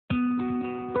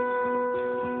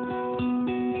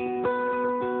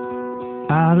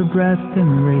out of breath in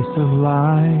the race of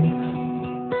life,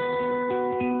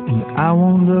 and I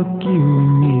won't look you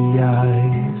in the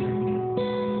eyes.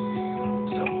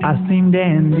 So I seem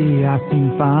dandy, I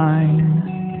seem fine,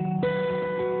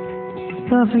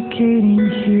 suffocating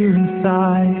here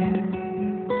inside.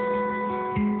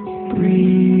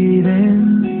 Breathe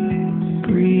in,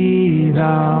 breathe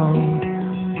out,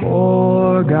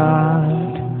 for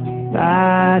God,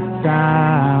 that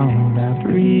sound. I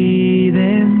breathe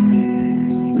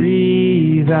in,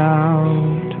 breathe out.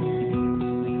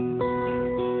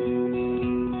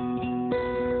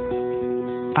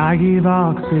 I give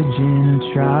oxygen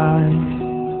a try,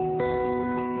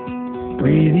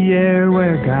 breathe the air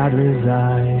where God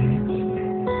resides.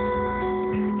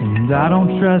 And I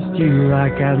don't trust you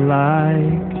like I'd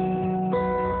like,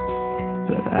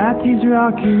 but at these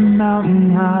rocky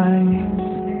mountain heights,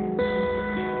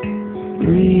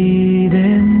 breathe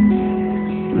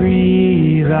in,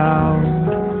 breathe out,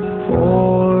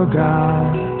 for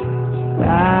God,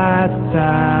 that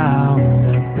sound.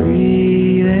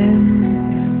 Breathe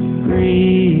in,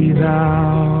 breathe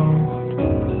out.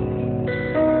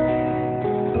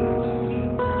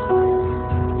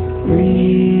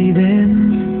 Breathe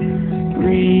in,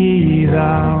 breathe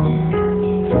out,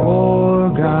 for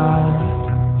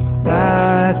God,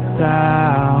 that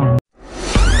sound.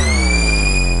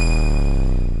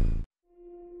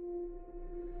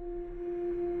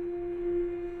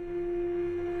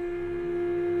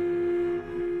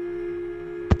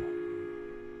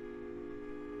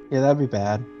 Yeah, that'd be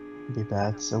bad. That'd be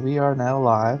bad. So we are now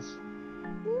live.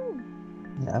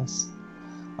 Yes.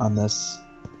 On this.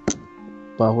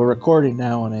 Well, we're recording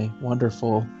now on a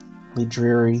wonderfully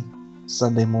dreary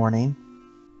Sunday morning.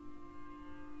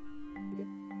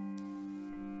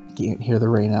 You can't hear the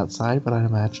rain outside, but I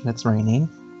imagine it's raining.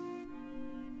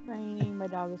 Raining, my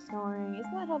dog is snoring.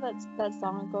 Isn't that how that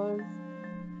song goes?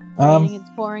 Raining, it's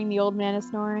pouring, the old man is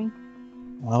snoring.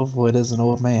 Well, Void is an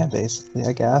old man, basically,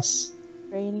 I guess.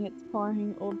 Raining, it's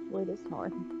pouring, old Floyd is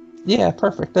snoring. Yeah,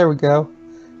 perfect. There we go.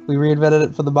 We reinvented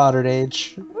it for the modern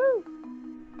age. Woo!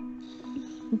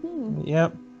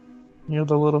 Yep. Hear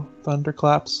the little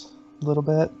thunderclaps a little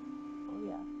bit. Oh,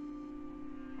 yeah.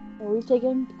 So we've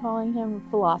taken to calling him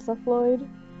Floyd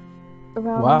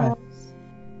around Why? the house.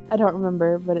 I don't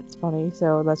remember, but it's funny,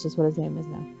 so that's just what his name is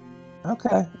now.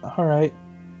 Okay. Alright.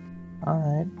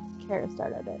 Kara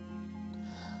started it.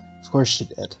 Of course she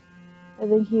did. I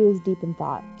think he was deep in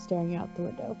thought, staring out the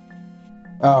window.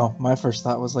 Oh, my first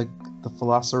thought was like the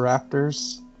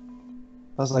Velociraptors.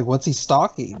 I was like, what's he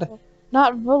stalking?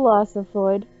 Not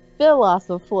Floyd.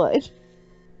 Floyd.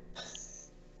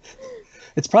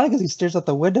 It's probably because he stares out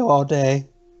the window all day.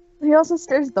 He also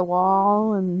stares at the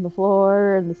wall and the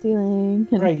floor and the ceiling.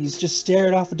 And... Right, he's just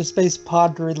staring off into space,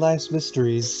 pondering life's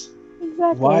mysteries.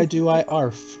 Exactly. Why do I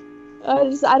arf? I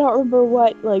don't remember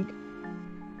what,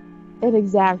 an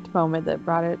exact moment that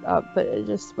brought it up, but it's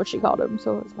just what she called him,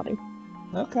 so it's funny.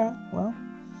 Okay, well,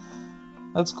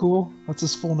 that's cool. What's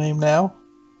his full name now?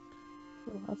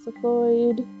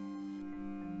 Floyd.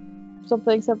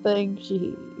 Something.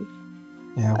 She.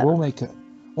 Yeah, we'll make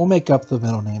up the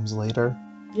middle names later.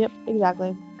 Yep,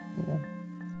 exactly. Yeah.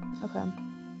 Okay.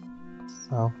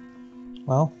 So,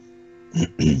 well,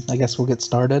 I guess we'll get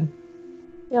started.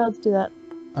 Yeah, let's do that.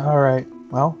 All right.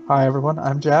 Well, hi everyone.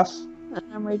 I'm Jeff. And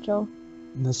I'm Rachel.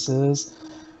 And this is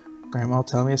Grandma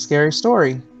Tell Me a Scary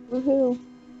Story. Woohoo!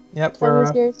 Yep. Tell me a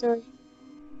scary story.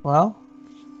 Well,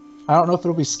 I don't know if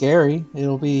it'll be scary.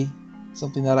 It'll be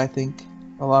something that I think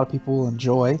a lot of people will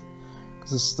enjoy.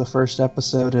 Because this is the first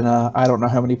episode in a I don't know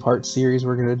how many part series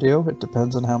we're going to do. It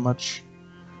depends on how much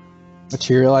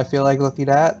material I feel like looking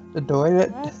at and doing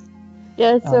it. Right.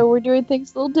 Yeah, so we're doing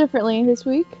things a little differently this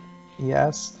week.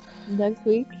 Yes. Next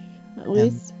week, at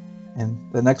least.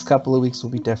 And the next couple of weeks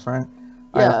will be different.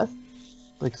 Yeah.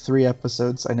 I have, 3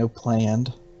 episodes I know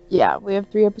planned. Yeah, we have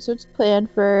 3 episodes planned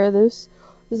for this.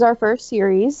 This is our first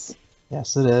series.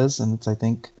 Yes, it is. And it's, I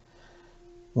think,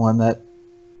 one that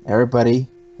everybody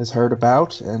has heard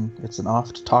about. And it's an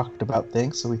oft talked about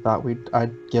thing. So we thought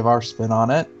I'd give our spin on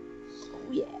it.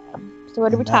 Yeah. So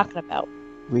what are we talking about?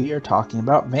 We are talking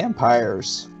about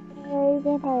vampires. Yay,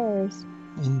 vampires.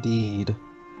 Indeed.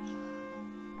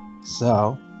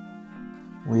 So,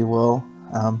 we will,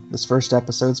 this first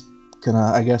episode's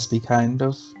gonna, I guess, be kind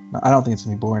of, I don't think it's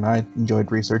gonna be boring. I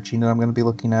enjoyed researching it. I'm gonna be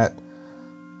looking at,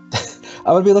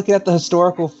 the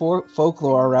historical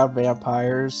folklore around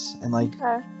vampires and,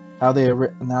 how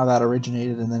that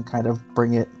originated, and then kind of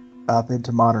bring it up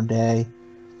into modern day,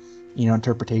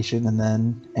 interpretation, and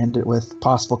then end it with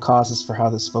possible causes for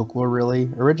how this folklore really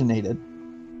originated.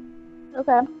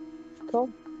 Okay. Cool.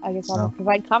 I guess I'll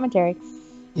provide commentary.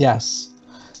 Yes.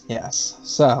 Yes.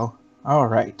 So, all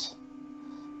right.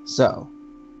 So,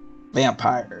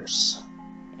 vampires.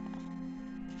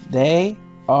 They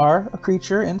are a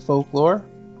creature in folklore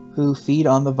who feed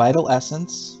on the vital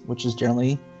essence, which is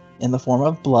generally in the form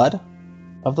of blood,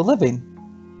 of the living.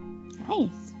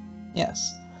 Nice.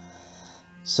 Yes.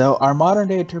 So, our modern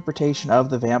day interpretation of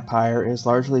the vampire is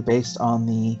largely based on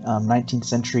the 19th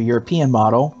century European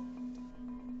model,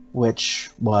 which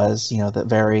was, the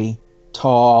very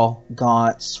tall,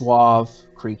 gaunt, suave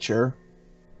creature.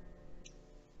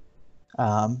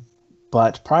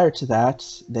 But prior to that,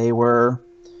 they were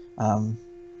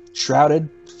shrouded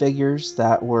figures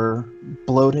that were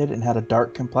bloated and had a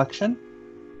dark complexion.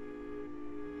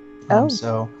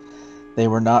 So they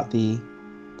were not the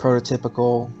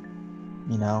prototypical,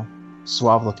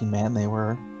 suave-looking man. They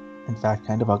were, in fact,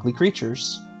 kind of ugly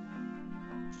creatures.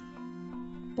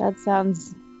 That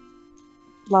sounds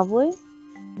lovely.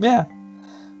 Yeah.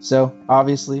 So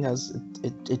obviously, as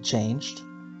it changed.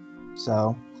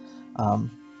 So,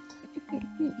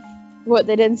 What,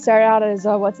 they didn't start out as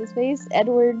what's his face?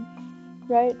 Edward,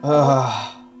 right?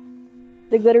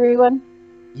 The glittery one?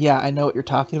 Yeah, I know what you're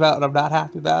talking about, and I'm not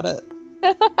happy about it.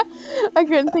 I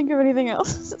couldn't think of anything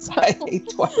else. So. I hate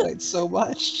Twilight so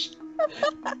much.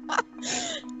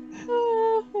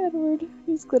 Edward,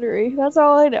 he's glittery. That's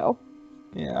all I know.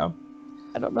 Yeah.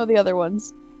 I don't know the other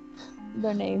ones.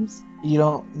 Their names. You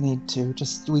don't need to.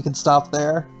 We can stop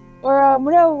there. Or,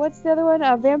 no, what's the other one?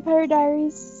 Vampire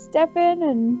Diaries, Stefan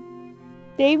and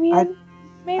Damien,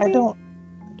 maybe? I don't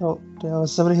know.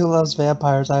 As somebody who loves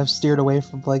vampires, I've steered away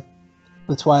from,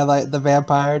 the Twilight, the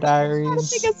Vampire Diaries. I don't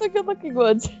think it's the good-looking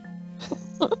ones.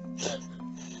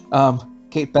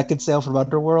 Kate Beckinsale from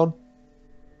Underworld.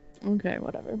 Okay,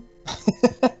 whatever.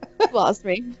 Lost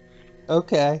me.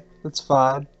 Okay, that's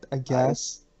fine, I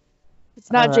guess.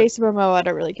 It's not Jason Momoa, I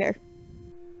don't really care.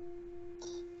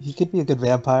 He could be a good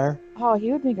vampire. Oh,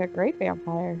 he would make a great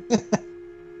vampire.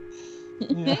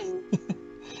 Yeah.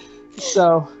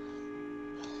 So,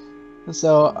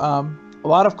 a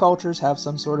lot of cultures have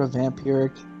some sort of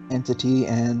vampiric entity,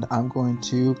 and I'm going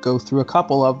to go through a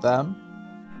couple of them,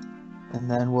 and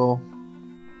then we'll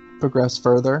progress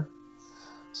further.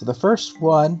 So the first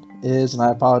one is, and I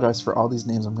apologize for all these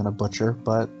names I'm going to butcher,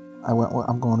 but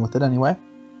I'm going with it anyway,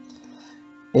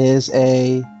 is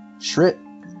a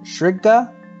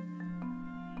Shrigga,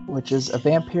 which is a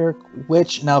vampiric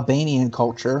witch in Albanian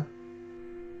culture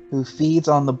who feeds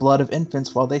on the blood of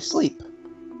infants while they sleep.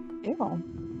 Ew.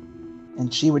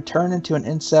 And she would turn into an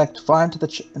insect, fly into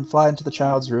the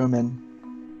child's room,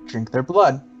 and drink their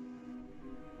blood.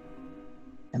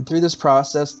 And through this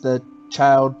process, the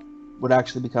child would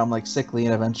actually become sickly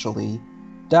and eventually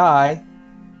die.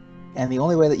 And the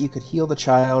only way that you could heal the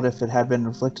child if it had been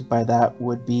afflicted by that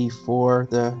would be for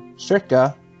the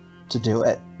Shrika to do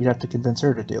it. You'd have to convince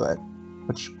her to do it.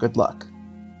 Which, good luck.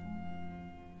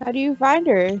 How do you find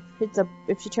her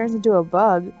if she turns into a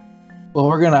bug? Well,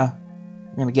 we're gonna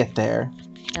get there.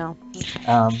 No.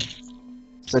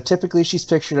 So typically she's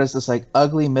pictured as this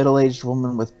ugly middle-aged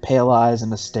woman with pale eyes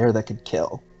and a stare that could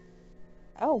kill.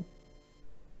 Oh.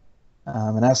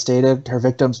 And as stated, her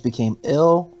victims became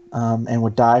ill and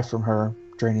would die from her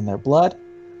draining their blood.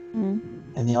 Mm.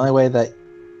 And the only way that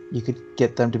you could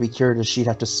get them to be cured is she'd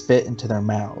have to spit into their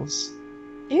mouths.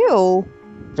 Ew.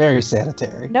 Very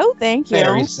sanitary. No, thank you.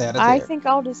 Very sanitary. I think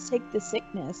I'll just take the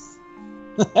sickness.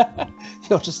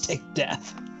 You'll just take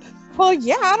death. Well,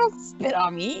 yeah, don't spit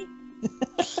on me.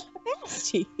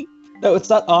 Nasty. No, it's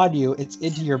not on you. It's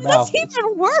into your mouth. That's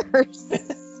even worse.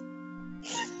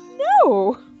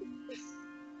 No.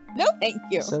 No, thank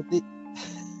you. So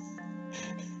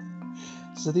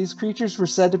these creatures were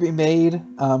said to be made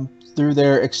through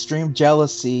their extreme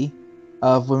jealousy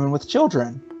of women with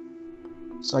children.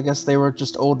 So I guess they were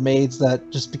just old maids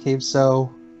that just became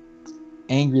so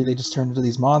angry they just turned into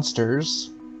these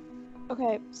monsters.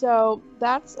 Okay, so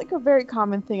that's a very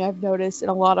common thing I've noticed in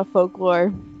a lot of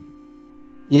folklore.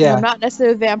 Yeah. Not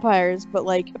necessarily vampires, but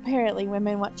apparently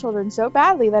women want children so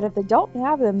badly that if they don't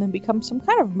have them, they become some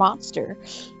kind of monster.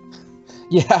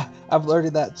 Yeah, I'm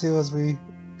learning that too as we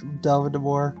delve into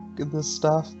more of this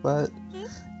stuff, but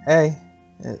hey,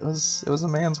 it was a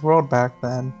man's world back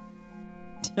then.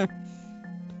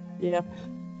 Yeah.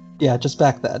 Yeah, just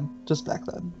back then. Let's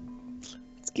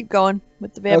keep going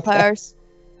with the vampires.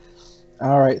 Okay.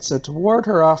 All right, so to ward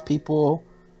her off, people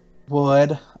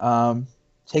would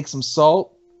take some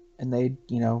salt and they'd,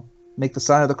 make the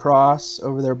sign of the cross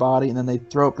over their body, and then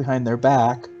they'd throw it behind their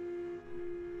back.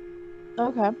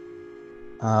 Okay.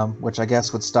 Which I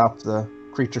guess would stop the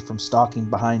creature from stalking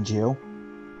behind you.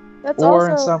 That's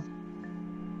also...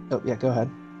 Oh, yeah, go ahead.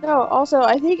 No, also,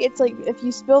 I think it's like if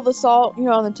you spill the salt,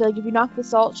 like if you knock the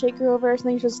salt shaker over or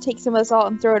something, you just take some of the salt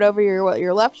and throw it over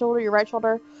your left shoulder, your right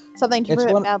shoulder, something to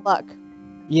prevent bad luck.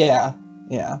 Yeah.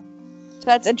 So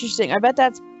that's interesting. I bet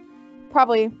that's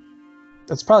probably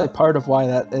part of why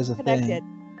that is a connected.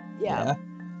 thing. Yeah.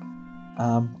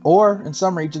 Or in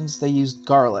some regions they used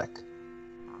garlic.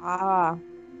 Ah.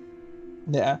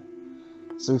 Yeah.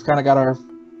 So we've kind of got our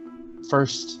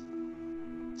first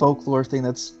folklore thing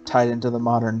that's tied into the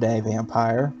modern day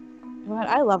vampire. What?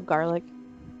 I love garlic.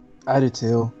 I do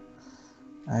too.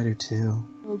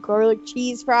 Oh, garlic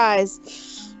cheese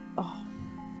fries. Oh.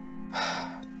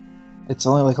 It's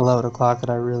only like 11 o'clock and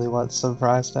I really want some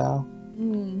fries now.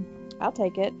 I'll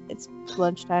take it. It's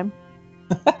lunchtime.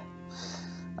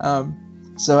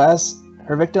 So as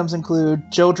her victims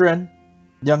include children,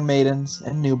 young maidens,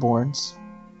 and newborns.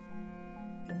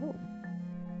 Oh.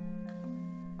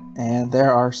 And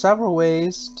there are several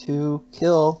ways to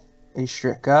kill a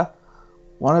Strika.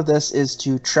 One of this is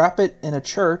to trap it in a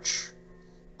church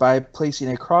by placing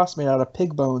a cross made out of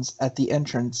pig bones at the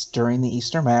entrance during the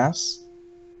Easter Mass.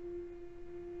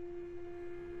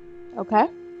 Okay.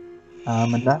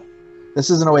 This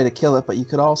isn't a way to kill it, but you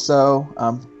could also,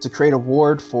 to create a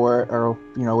ward for it, or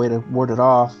a way to ward it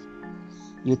off,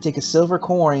 you would take a silver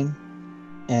coin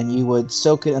and you would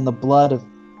soak it in the blood of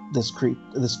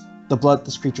the blood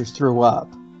this creature threw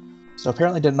up. So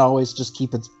apparently it didn't always just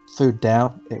keep its food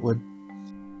down. It would,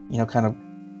 kind of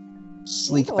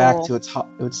sleek back to its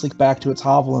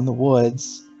hovel in the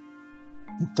woods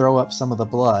and throw up some of the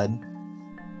blood.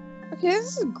 Okay,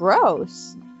 this is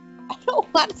gross. I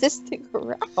don't want this thing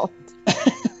around.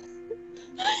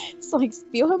 It's like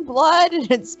spewing blood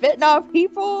and spitting off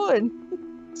people, and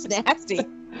it's nasty.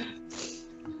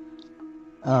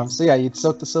 So yeah, you'd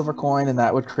soak the silver coin, and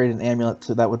that would create an amulet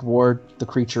that would ward the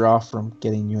creature off from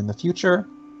getting you in the future.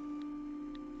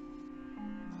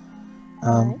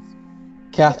 Nice.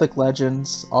 Catholic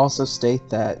legends also state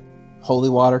that holy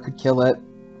water could kill it.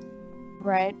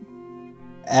 Right.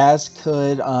 As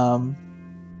could,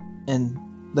 and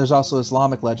there's also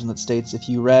Islamic legend that states if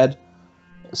you read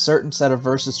a certain set of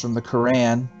verses from the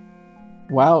Quran,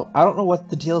 I don't know what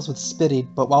the deal is with spitting,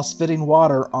 but while spitting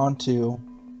water onto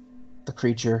the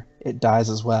creature, it dies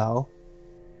as well.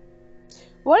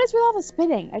 What is with all the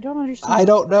spitting? I don't understand. I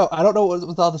don't know. I don't know what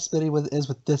with all the spitting is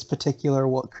with this particular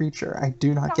creature. I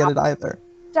do not get it either.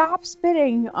 Stop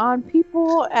spitting on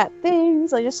people, at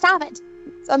things. Like, just stop it.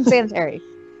 It's unsanitary.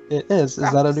 It is.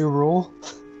 Is that a new rule?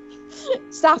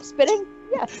 Stop spitting?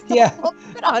 Yes. Yeah. Don't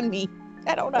spit on me.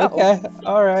 I don't know. Okay.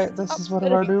 All right. This is one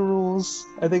of our new rules.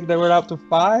 I think they were up to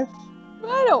 5.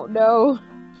 I don't know.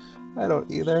 I don't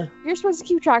either. You're supposed to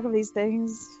keep track of these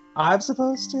things. I'm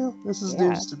supposed to? This is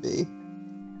news to me.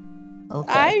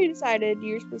 Okay. I decided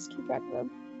you're supposed to keep track of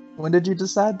them. When did you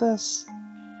decide this?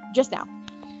 Just now.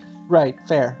 Right.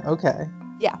 Fair. Okay.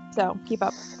 Yeah. So keep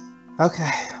up.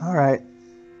 Okay. All right.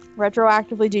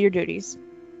 Retroactively do your duties.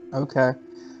 Okay.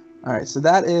 All right. So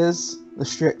that is the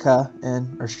Strika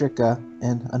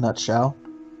in a nutshell.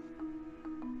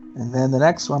 And then the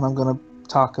next one I'm going to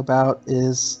talk about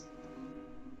is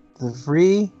the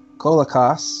Vri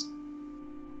Kolakos,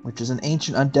 which is an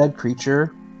ancient undead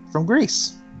creature from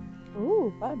Greece.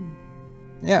 Ooh, fun.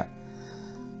 Yeah.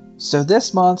 So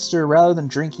this monster, rather than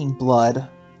drinking blood,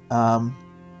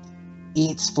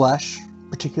 eats flesh,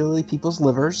 particularly people's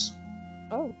livers.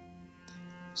 Oh.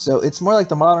 So it's more like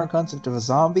the modern concept of a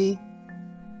zombie,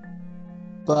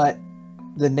 but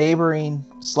the neighboring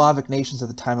Slavic nations at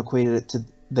the time equated it to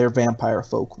their vampire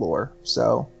folklore.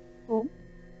 So, cool.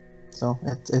 So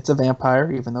it's a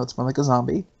vampire, even though it's more like a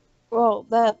zombie. Well,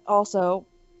 that also,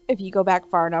 if you go back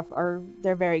far enough,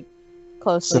 they're very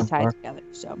closely tied together.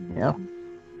 So yeah.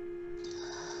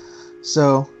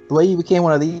 So the way you became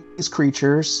one of these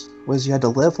creatures was you had to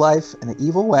live life in an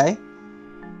evil way,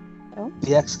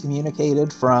 be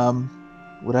excommunicated from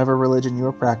whatever religion you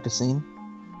were practicing,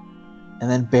 and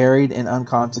then buried in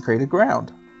unconsecrated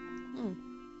ground.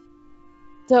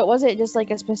 So it wasn't just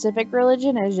like a specific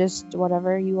religion, it was just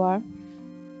whatever you are?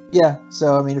 Yeah,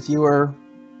 so I mean, if you were...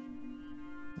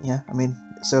 Yeah, I mean,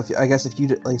 so if you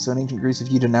so in ancient Greece, if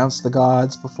you denounced the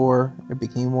gods before it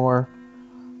became more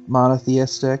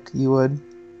monotheistic, you would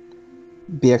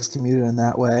be excommunicated in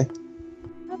that way.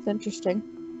 That's interesting.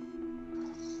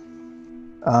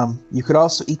 You could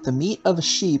also eat the meat of a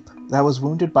sheep that was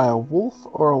wounded by a wolf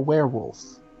or a werewolf.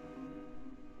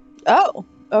 Oh,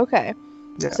 okay.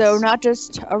 Yes. So not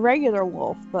just a regular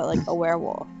wolf, but like a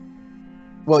werewolf.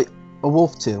 Well, a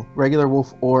wolf too. Regular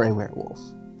wolf or a werewolf.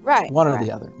 Right. One or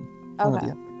the other.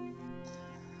 Okay.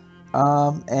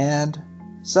 And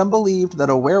some believed that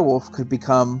a werewolf could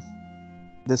become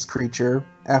this creature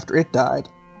after it died.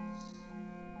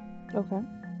 Okay.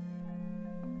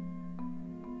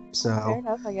 So fair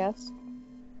enough, I guess.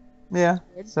 Yeah.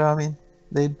 So I mean,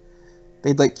 they'd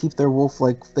like keep their wolf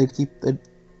it'd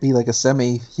be like a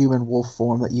semi-human wolf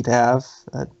form that you'd have.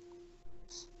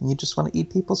 You just want to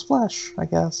eat people's flesh, I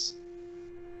guess.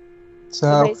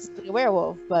 So So basically a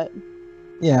werewolf, but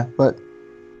yeah, but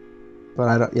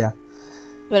I don't. Yeah.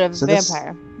 a So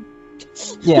vampire.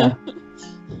 Yeah.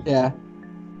 Yeah.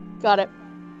 Got it.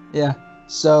 Yeah.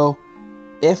 So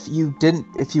if you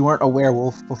weren't a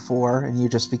werewolf before and you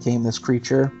just became this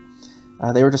creature,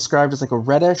 they were described as like a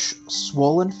reddish,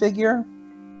 swollen figure.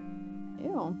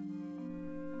 Ew.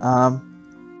 And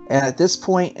at this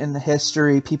point in the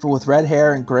history, people with red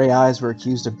hair and gray eyes were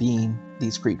accused of being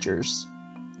these creatures.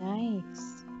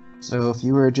 Nice. So if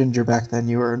you were a ginger back then,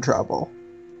 you were in trouble.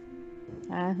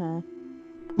 Uh-huh.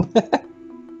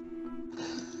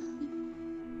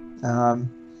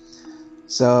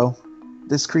 So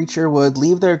this creature would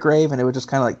leave their grave and it would just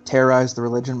kind of like terrorize the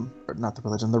region.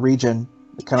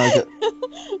 Kind of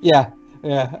like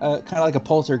kind of like a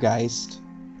poltergeist.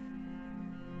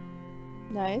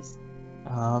 Nice.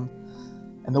 And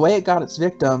the way it got its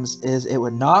victims is it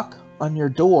would knock on your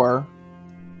door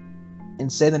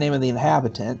and say the name of the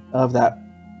inhabitant of that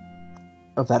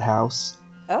house.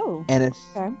 Oh. And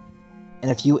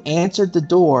if you answered the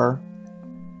door,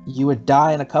 you would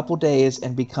die in a couple days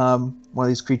and become one of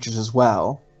these creatures as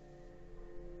well.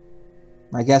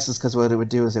 My guess is because what it would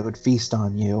do is it would feast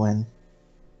on you and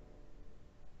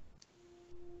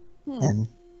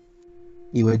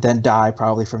you would then die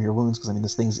probably from your wounds because I mean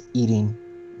this thing's eating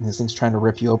and this thing's trying to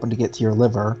rip you open to get to your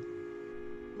liver.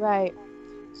 Right.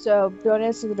 So don't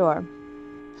answer the door.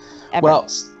 Ever. Well,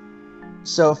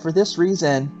 so for this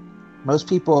reason, most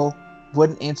people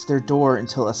wouldn't answer their door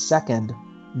until a second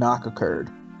knock occurred.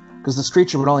 Because this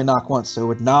creature would only knock once, so it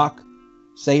would knock,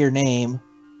 say your name,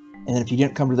 and if you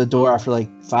didn't come to the door after like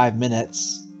 5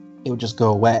 minutes, it would just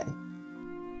go away.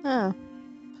 Huh.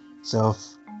 So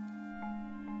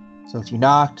if you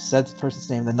knocked, said the person's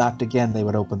name, then knocked again, they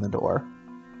would open the door.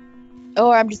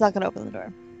 Or I'm just not going to open the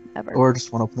door. Ever. Or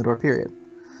just won't open the door, period.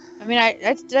 I mean,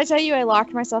 did I tell you I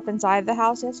locked myself inside the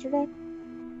house yesterday?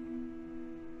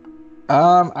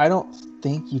 I don't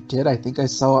think you did. I think I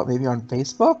saw it maybe on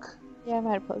Facebook. Yeah, I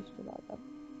might have posted about that.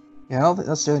 Yeah, I don't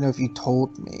necessarily know if you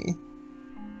told me.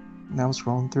 Now I'm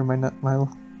scrolling through my. No,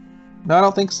 I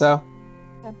don't think so.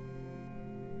 Okay.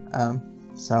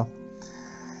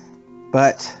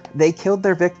 But they killed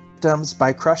their victims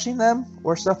by crushing them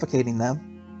or suffocating them.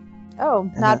 Oh,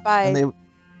 not by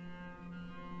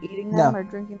eating them No. or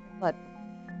drinking blood.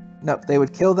 Nope, they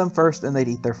would kill them first and they'd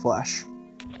eat their flesh.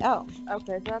 Oh,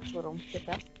 okay, so that's a little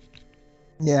different.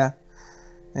 Yeah.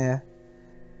 And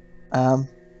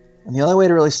the only way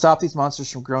to really stop these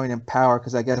monsters from growing in power,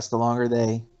 because I guess the longer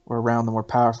they were around, the more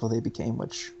powerful they became,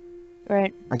 which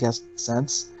right. I guess makes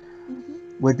sense,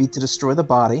 would be to destroy the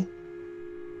body,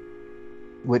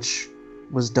 which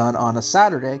was done on a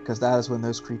Saturday, because that is when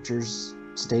those creatures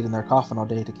stayed in their coffin all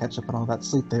day to catch up on all that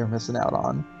sleep they were missing out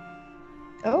on.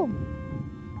 Oh.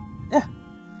 Yeah.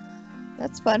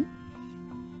 That's fun.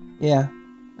 Yeah.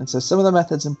 And so some of the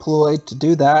methods employed to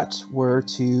do that were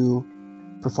to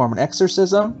perform an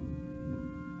exorcism,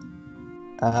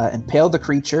 impale the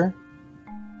creature,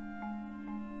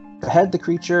 behead the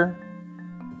creature,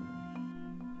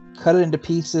 cut it into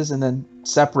pieces and then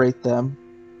separate them,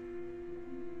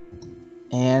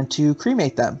 and to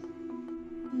cremate them.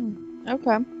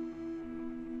 Okay.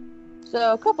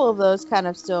 So a couple of those kind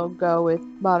of still go with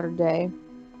modern day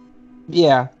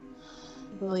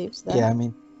beliefs then. Yeah, I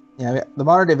mean, the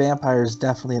modern day vampire is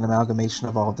definitely an amalgamation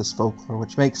of all of this folklore,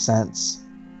 which makes sense.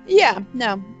 Yeah,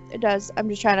 no, it does. I'm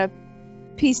just trying to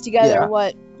piece together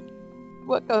what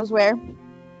goes where.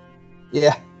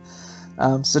 Yeah.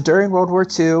 So during World War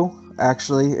II,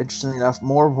 actually, interestingly enough,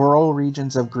 more rural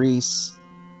regions of Greece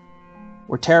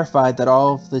were terrified that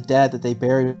all of the dead that they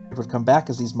buried would come back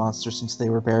as these monsters since they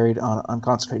were buried on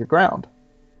unconsecrated ground.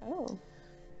 Oh.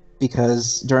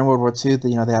 Because during World War II,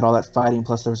 they had all that fighting,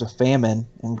 plus there was a famine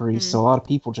in Greece, so a lot of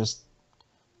people just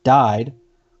died,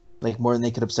 like more than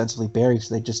they could ostensibly bury,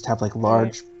 so they just have like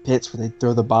large pits where they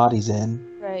throw the bodies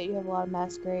in. Right, you have a lot of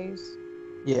mass graves.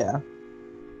 Yeah.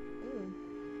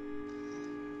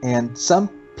 And some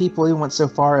people even went so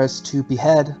far as to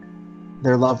behead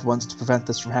their loved ones to prevent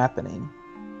this from happening.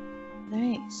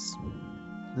 Nice.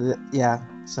 Yeah,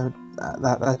 so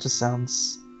that just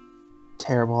sounds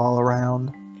terrible all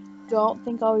around. Don't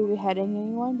think I'll be beheading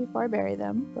anyone before I bury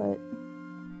them, but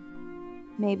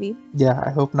maybe. Yeah,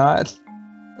 I hope not.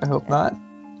 I hope not.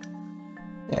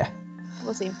 Yeah.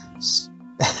 We'll see.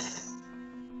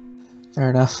 Fair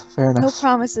enough. Fair enough. No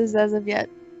promises as of yet.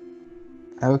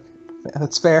 Okay,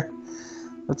 that's fair.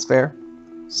 That's fair.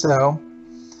 So,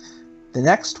 the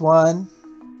next one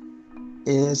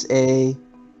is a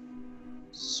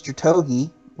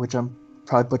Stratogi, which I'm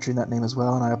probably butchering that name as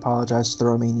well, and I apologize to the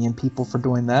Romanian people for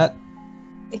doing that.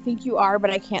 I think you are,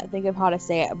 but I can't think of how to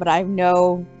say it. But I've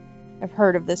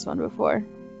heard of this one before.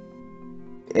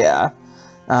 Yeah.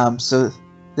 So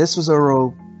this was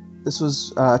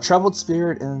a troubled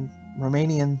spirit in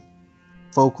Romanian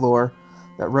folklore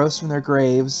that rose from their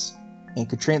graves and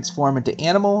could transform into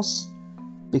animals,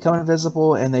 become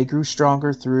invisible, and they grew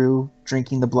stronger through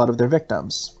drinking the blood of their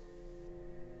victims.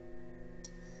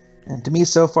 And to me,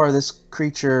 so far, this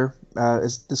creature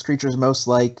is most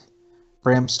like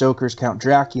Bram Stoker's Count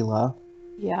Dracula.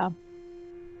 Yeah.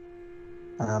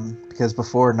 Because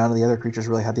before, none of the other creatures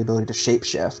really had the ability to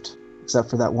shapeshift, except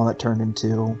for that one that turned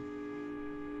into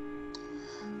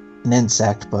an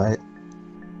insect, but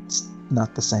it's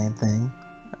not the same thing.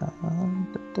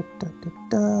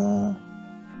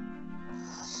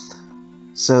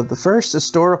 So the first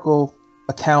historical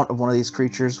account of one of these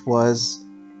creatures was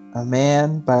a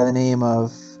man by the name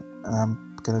of, and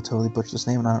I'm going to totally butcher this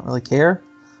name and I don't really care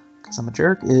because I'm a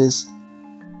jerk, is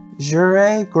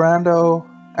Jure Grando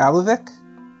Alovic,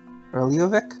 or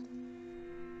Leovic.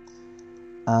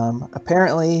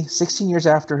 Apparently, 16 years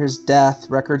after his death,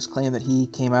 records claim that he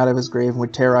came out of his grave and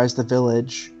would terrorize the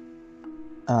village,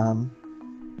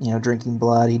 drinking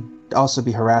blood. He'd also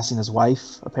be harassing his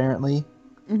wife, apparently,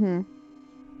 during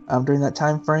that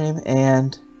time frame,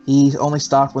 and he only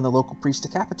stopped when the local priest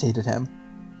decapitated him.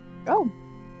 Oh.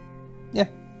 Yeah.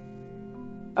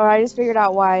 Oh, I just figured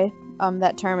out why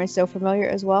that term is so familiar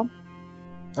as well.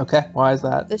 Okay, why is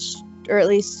that? Or at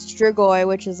least Strigoi,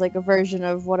 which is like a version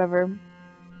of whatever.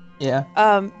 Yeah.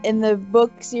 In the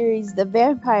book series The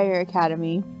Vampire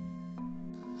Academy,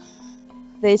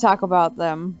 they talk about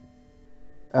them.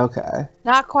 Okay.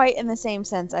 Not quite in the same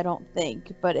sense, I don't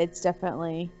think, but it's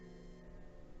definitely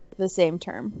the same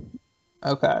term.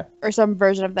 Okay. Or some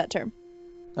version of that term.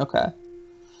 Okay.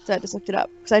 So I just looked it up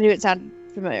because I knew it sounded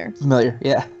familiar. Familiar,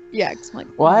 yeah. Yeah, because I'm like,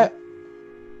 well,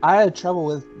 I had trouble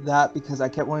with that because I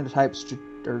kept wanting to type,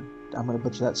 I'm going to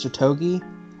butcher that, Stratogi,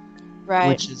 right,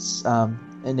 which is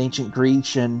an ancient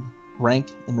Grecian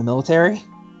rank in the military.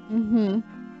 Mm-hmm.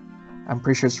 I'm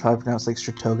pretty sure it's probably pronounced like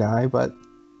Stratogi, but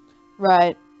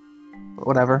right.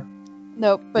 Whatever.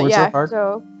 Nope, but Words yeah, are hard.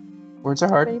 so Words are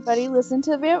hard. if anybody listened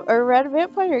to read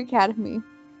Vampire Academy,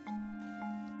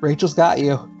 Rachel's got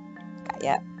you.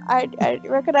 Yeah, I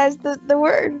recognize the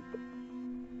word.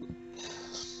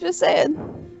 Just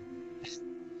saying.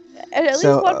 And at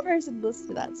least one person listened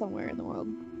to that somewhere in the world.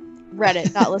 Read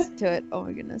it, not listened to it. Oh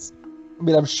my goodness. I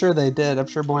mean, I'm sure they did. I'm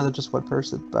sure more than just one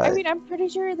person. But I mean, I'm pretty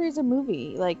sure there's a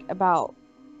movie about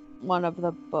one of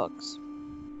the books.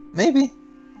 Maybe.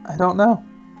 I don't know.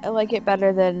 I like it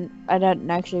better than I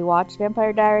didn't actually watch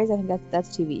Vampire Diaries. I think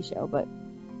that's a TV show, but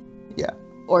yeah.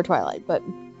 Or Twilight, but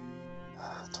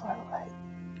Twilight.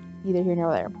 Neither here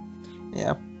nor there.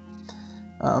 Yeah.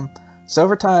 So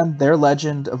over time, their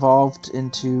legend evolved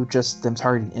into just them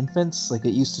targeting infants. Like,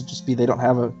 it used to just be they don't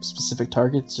have a specific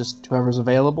target, it's just whoever's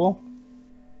available.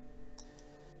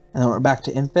 And then we're back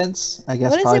to infants, I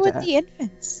guess. What is it with the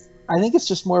infants? I think it's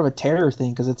just more of a terror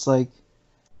thing, because it's like,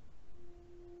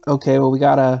 okay, well, we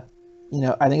gotta,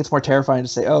 I think it's more terrifying to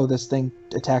say, oh, this thing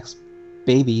attacks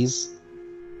babies.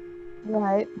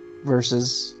 Right.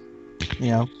 Versus,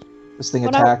 this thing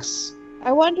attacks...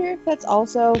 I wonder if that's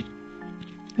also...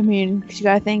 because you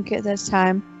gotta think at this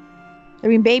time.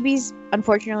 Babies,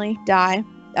 unfortunately, die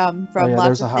from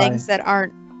lots of things that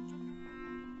aren't...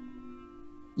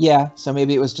 Yeah, so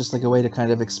maybe it was just like a way to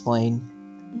kind of explain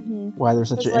why there's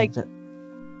such an infant...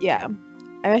 Yeah.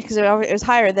 Because it was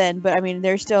higher then, but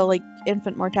there's still,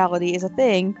 infant mortality is a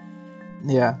thing.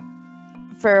 Yeah.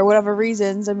 For whatever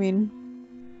reasons,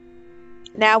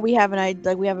 now we have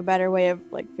we have a better way of,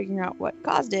 figuring out what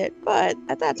caused it, but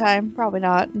at that time, probably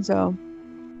not, and so...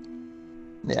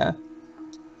 Yeah.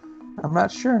 I'm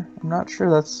not sure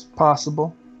that's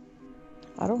possible.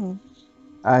 I don't know.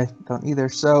 I don't either.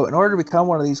 So, in order to become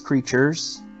one of these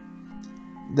creatures,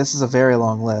 this is a very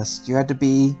long list. You had to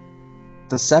be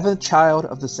the 7th child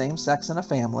of the same sex in a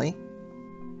family.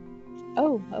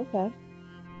 Oh, okay.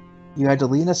 You had to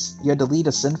lead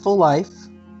a sinful life.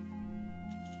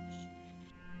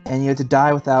 And you had to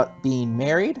die without being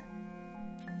married.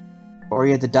 Or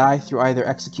you had to die through either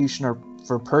execution or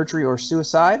for perjury or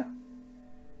suicide.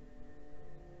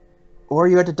 Or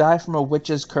you had to die from a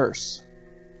witch's curse.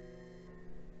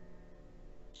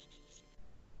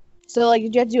 So,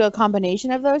 did you have to do a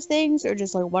combination of those things, or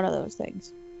just, one of those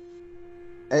things?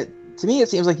 To me, it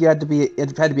seems like it had to be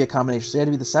a combination. So you had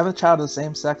to be the seventh child of the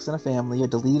same sex in a family. You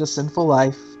had to lead a sinful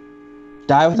life,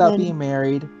 die without being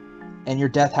married, and your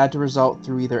death had to result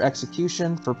through either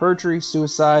execution for perjury,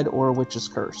 suicide, or a witch's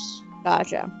curse.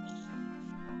 Gotcha.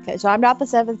 Okay, so I'm not the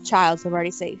seventh child, so I'm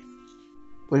already safe.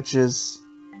 Which is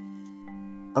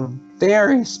a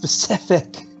very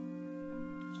specific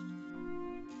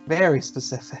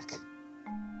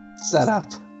setup.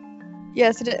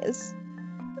 Yes, it is.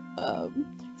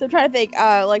 So I'm trying to think.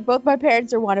 Like both my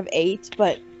parents are one of 8,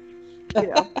 but you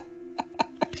know,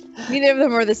 neither of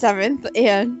them are the 7th,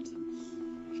 and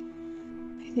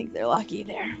I think they're lucky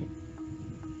there.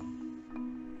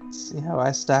 Let's see how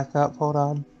I stack up. Hold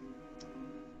on.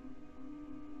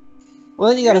 Well,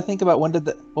 then you got to think about when did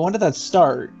that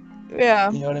start? Yeah.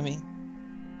 You know what I mean?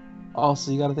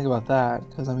 Also, you got to think about that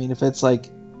because I mean, if it's like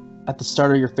at the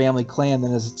start of your family clan,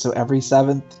 then is it so every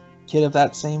 7th kid of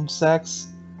that same sex?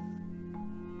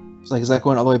 It's like, is that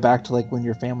going all the way back to like when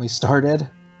your family started?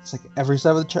 It's like every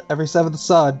seventh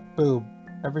son, boom.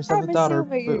 Every seventh daughter,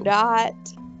 boom. You're not.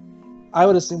 I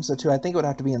would assume so too. I think it would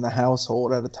have to be in the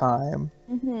household at a time.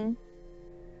 Mm-hmm.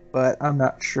 But I'm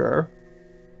not sure.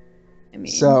 I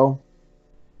mean, so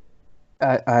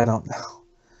I don't know.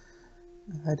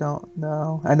 I don't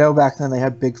know. I know back then they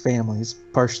had big families,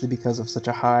 partially because of such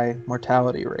a high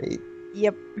mortality rate.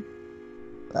 Yep.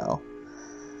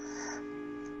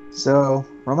 So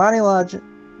Romani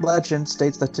legend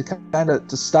states that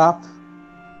to stop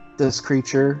this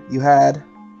creature, you had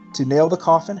to nail the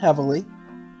coffin heavily.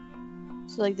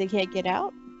 So like they can't get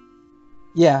out?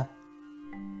 Yeah.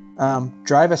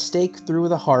 Drive a stake through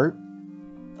the heart.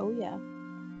 Oh yeah.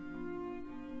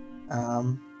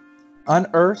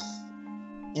 Unearth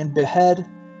and behead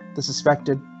the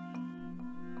suspected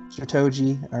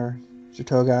Shitogi or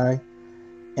Shitogai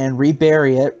and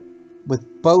rebury it with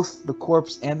both the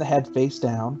corpse and the head face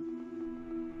down.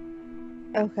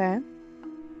 Okay.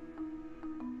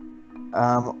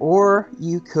 Or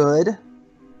you could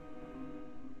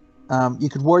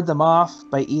ward them off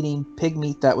by eating pig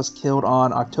meat that was killed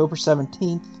on October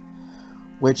 17th,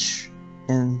 which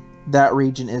in that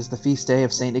region is the feast day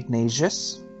of Saint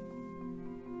Ignatius.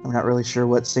 I'm not really sure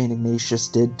what Saint Ignatius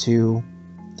did to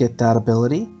get that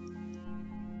ability.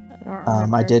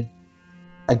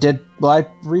 I did. Well, I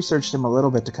researched him a little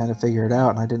bit to kind of figure it out,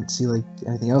 and I didn't see like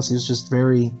anything else. He was just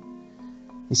very.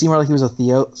 He seemed more like he was a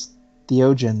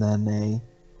theologian than a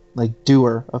like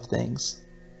doer of things.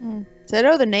 So I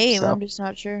know the name. I'm just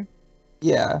not sure.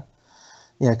 Yeah,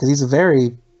 because he's a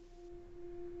very,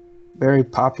 very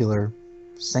popular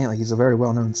saint. Like he's a very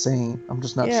well-known saint. I'm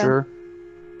just not sure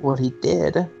what he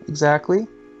did exactly.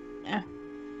 Yeah,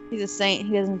 he's a saint.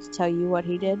 He doesn't tell you what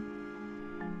he did.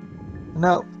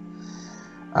 No.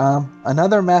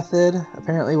 Another method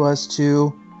apparently was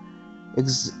to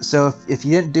so if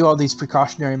you didn't do all these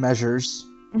precautionary measures,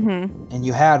 and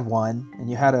you had one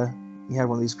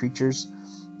of these creatures,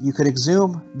 you could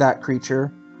exhume that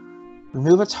creature,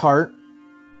 remove its heart,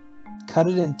 cut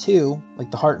it in two,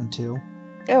 like the heart in two.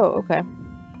 Oh, okay.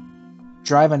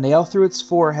 Drive a nail through its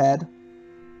forehead,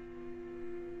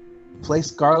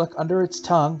 place garlic under its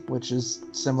tongue, which is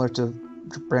similar to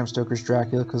Bram Stoker's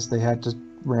Dracula because they had to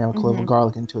ram a clove of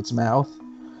garlic into its mouth.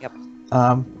 Yep.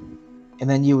 And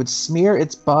then you would smear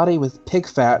its body with pig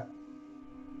fat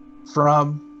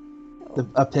from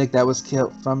a pig that was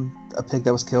killed on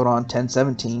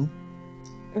 10/17.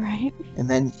 Right. And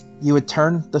then you would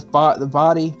turn the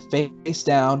body face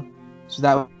down, so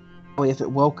that way, if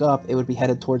it woke up, it would be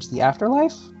headed towards the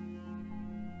afterlife.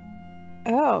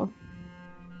 Oh.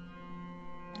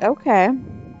 Okay.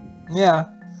 Yeah.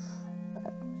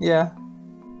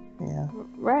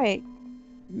 Right.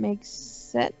 Makes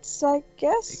sense, I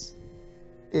guess.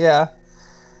 Yeah.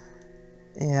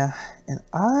 And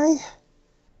I'm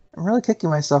really kicking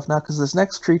myself now because this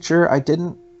next creature, I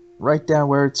didn't write down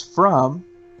where it's from,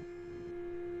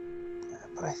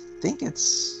 but I think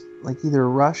it's like either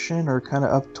Russian or kind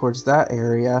of up towards that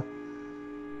area.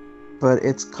 But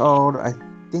it's called, I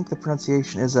think the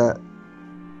pronunciation is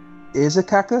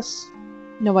Izakakus?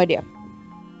 No idea.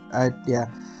 Yeah.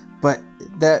 But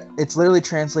that it's literally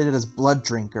translated as blood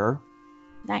drinker.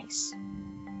 Nice.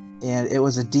 And it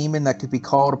was a demon that could be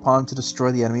called upon to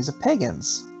destroy the enemies of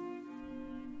pagans.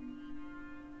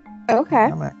 Okay.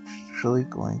 I'm actually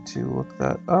going to look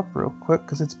that up real quick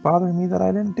because it's bothering me that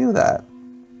I didn't do that.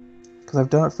 Because I've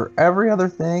done it for every other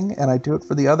thing, and I do it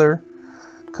for the other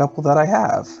couple that I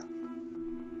have.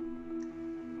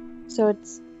 So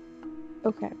it's...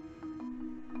 Okay.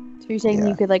 So you're saying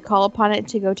you could like call upon it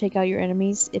to go take out your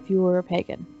enemies if you were a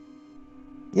pagan?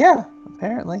 Yeah,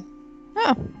 apparently.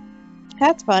 Oh.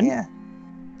 That's fun. Yeah.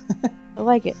 I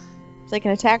like it. It's like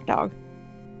an attack dog.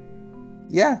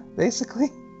 Yeah, basically.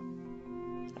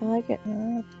 I like it.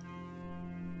 I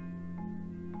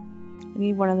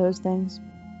need one of those things.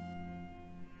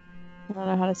 I don't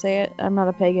know how to say it. I'm not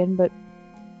a pagan, but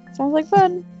it sounds like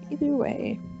fun. Either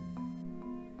way.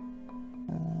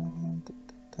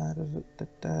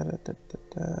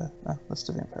 List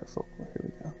of vampire folklore. Here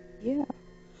we go. Yeah.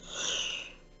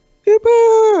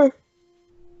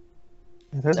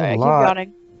 There's Sorry, a I keep lot.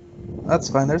 yawning. That's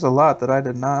fine. There's a lot that I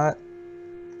did not,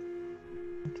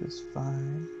 which is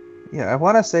fine. Yeah, I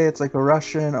want to say it's like a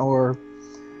Russian or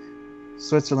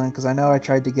Switzerland, because I know I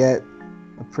tried to get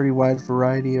a pretty wide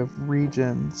variety of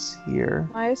regions here.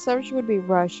 My assumption would be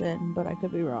Russian, but I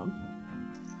could be wrong.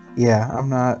 Yeah, I'm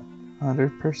not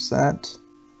 100%.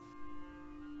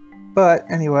 But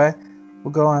anyway,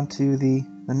 we'll go on to the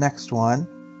next one,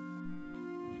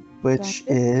 which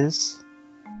is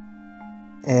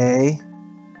a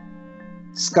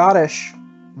Scottish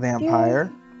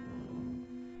vampire. Yay.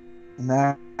 And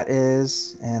that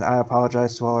is, and I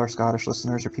apologize to all our Scottish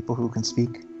listeners or people who can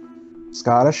speak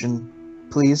Scottish, and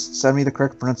please send me the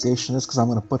correct pronunciation of this because I'm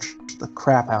going to butcher the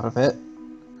crap out of it.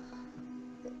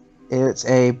 It's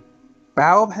a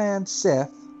Baobhan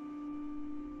Sith,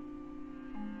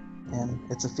 and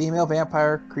it's a female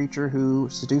vampire creature who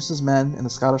seduces men in the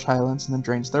Scottish Highlands and then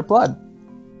drains their blood.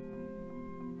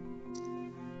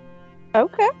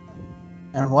 Okay.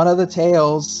 And one of the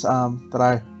tales that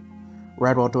I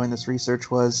read while doing this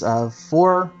research was of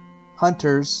 4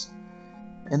 hunters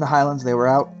in the Highlands. They were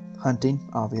out hunting,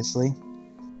 obviously,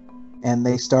 and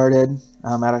they started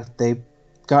they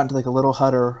got into like a little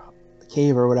hut or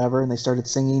cave or whatever, and they started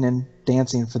singing and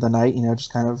dancing for the night,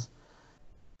 just kind of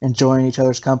enjoying each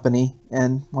other's company.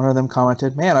 And one of them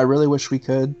commented, "Man, I really wish we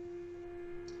had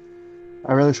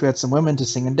some women to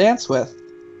sing and dance with."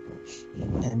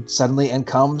 And suddenly in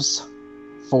comes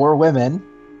 4 women,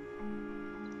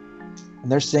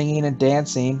 and they're singing and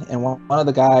dancing, and one of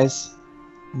the guys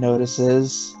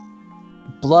notices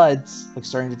blood's like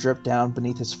starting to drip down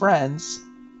beneath his friends,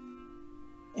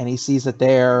 and he sees that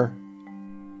they're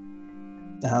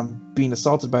being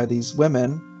assaulted by these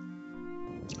women.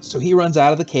 So he runs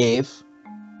out of the cave.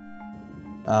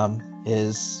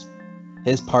 His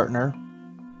partner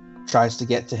tries to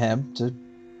get to him to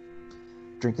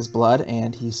drink his blood,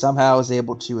 and he somehow is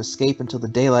able to escape until the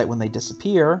daylight when they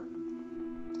disappear.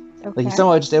 Okay. Like he's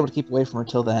somehow just able to keep away from her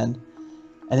till then.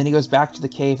 And then he goes back to the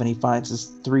cave and he finds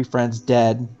his 3 friends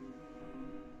dead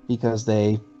because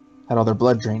they had all their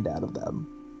blood drained out of them.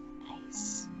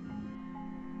 Nice.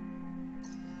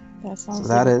 That sounds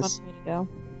So like that a is- fun way to go.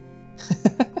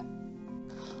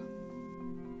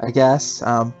 I guess.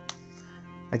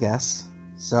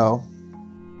 So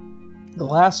the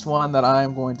last one that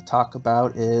I'm going to talk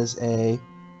about is a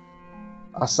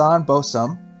Asan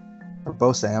Bosam, or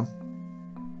Bosam,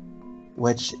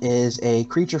 which is a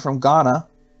creature from Ghana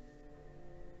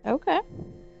Okay.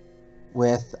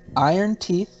 with iron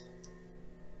teeth,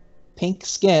 pink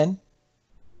skin,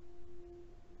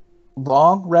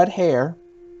 long red hair,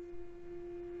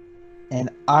 and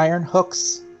iron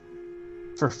hooks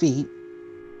for feet,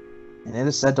 and it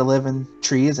is said to live in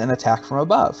trees and attack from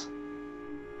above.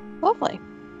 Lovely.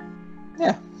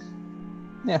 Yeah.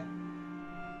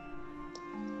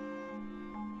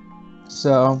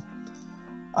 So,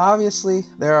 obviously,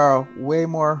 there are way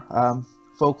more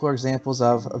folklore examples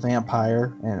of a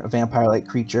vampire and a vampire-like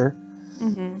creature.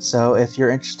 Mm-hmm. So, if you're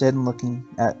interested in looking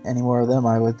at any more of them,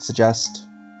 I would suggest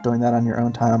doing that on your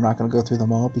own time. I'm not going to go through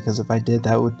them all, because if I did,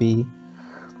 that would be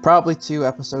probably 2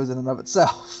 episodes in and of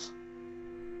itself.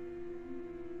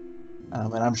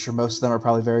 And I'm sure most of them are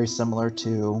probably very similar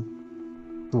to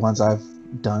the ones I've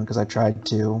done, because I tried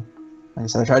to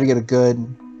get a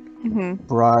good,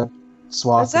 broad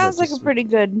swath. That sounds of it, like a pretty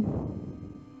good.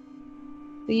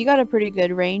 You got a pretty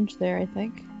good range there, I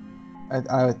think.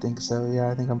 I would think so. Yeah,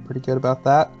 I think I'm pretty good about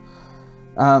that.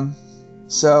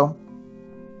 So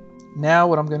now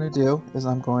what I'm going to do is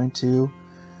I'm going to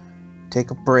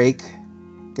take a break,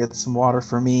 get some water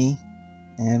for me,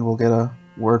 and we'll get a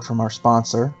word from our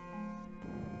sponsor.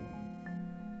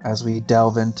 As we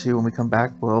delve into, when we come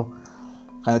back, we'll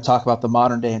kind of talk about the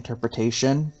modern day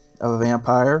interpretation of a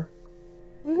vampire.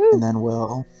 Woohoo. And then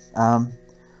we'll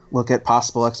look at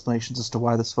possible explanations as to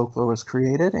why this folklore was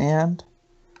created, and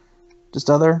just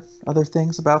other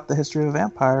things about the history of a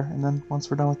vampire. And then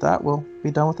once we're done with that, we'll be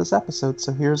done with this episode.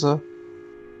 So here's a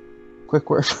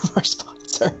quick word from our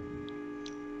sponsor.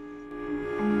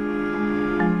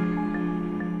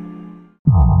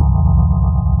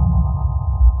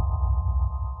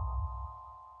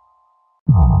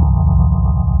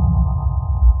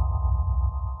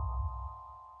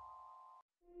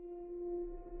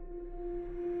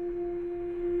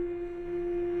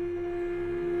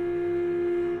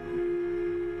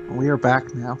 are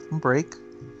back now from break.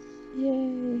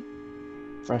 Yay.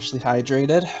 Freshly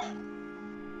hydrated.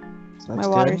 So My that's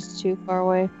water's good. too far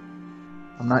away.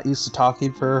 I'm not used to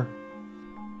talking for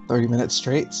 30 minutes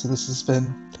straight, so this has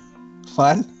been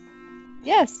fun.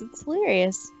 Yes, it's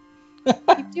hilarious.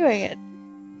 Keep doing it.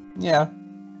 Yeah.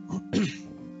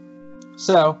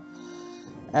 So,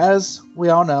 as we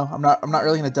all know, I'm not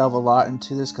really going to delve a lot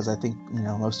into this because I think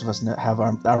most of us have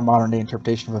our modern day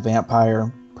interpretation of a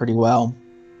vampire pretty well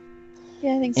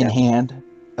Yeah, I think in so. hand,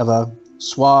 of a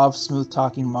suave, smooth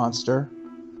talking monster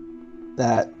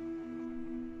that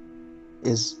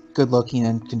is good looking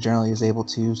and can generally is able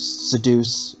to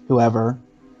seduce whoever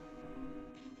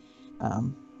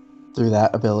through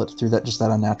that ability, through that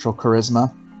unnatural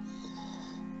charisma.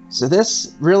 So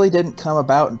this really didn't come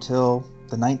about until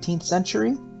the 19th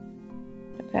century.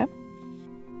 Okay.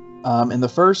 And the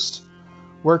first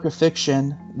work of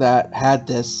fiction that had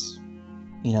this,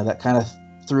 that kind of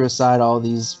threw aside all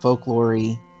these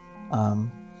folklore-y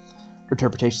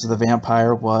interpretations of the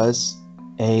vampire was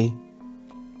a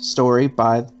story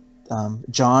by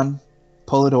John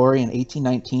Polidori in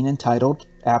 1819 entitled,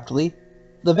 aptly,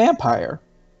 The Vampire.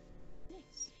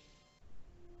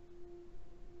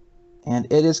 And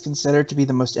it is considered to be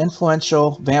the most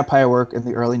influential vampire work in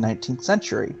the early 19th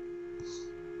century.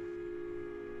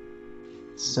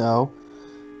 So,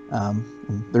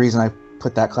 the reason I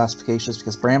put that classification is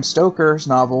because Bram Stoker's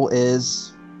novel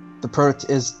is the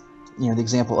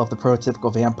example of the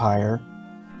prototypical vampire,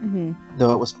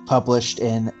 though it was published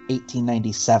in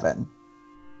 1897.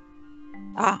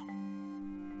 Ah.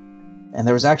 And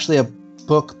there was actually a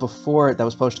book before it that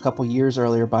was published a couple years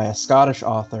earlier by a Scottish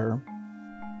author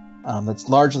that's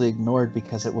largely ignored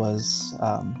because it was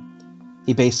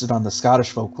he based it on the Scottish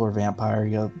folklore vampire,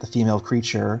 the female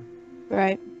creature.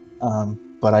 Right.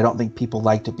 But I don't think people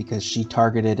liked it because she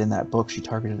targeted a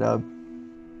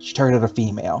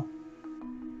female.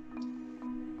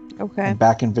 Okay. And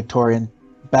back in Victorian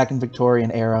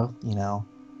era,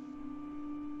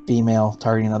 female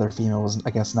targeting another female was, I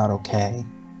guess, not okay.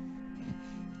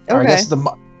 Okay. Or I guess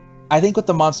I think with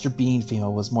the monster being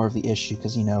female was more of the issue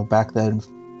because back then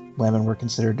women were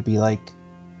considered to be like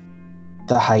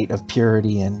the height of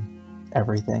purity and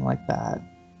everything like that.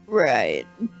 Right.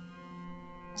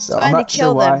 So It's I'm fine to not kill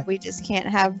sure why. them. We just can't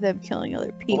have them killing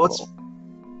other people. Well,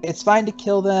 it's fine to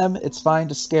kill them. It's fine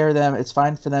to scare them. It's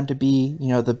fine for them to be,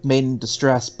 the maiden in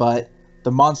distress. But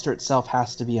the monster itself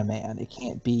has to be a man. It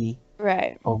can't be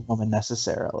right. a woman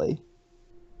necessarily.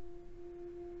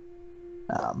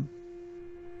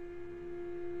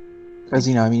 Because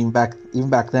even back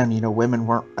then, women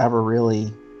weren't ever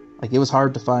really like, it was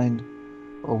hard to find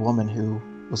a woman who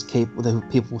was capable, who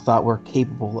people thought were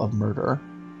capable of murder.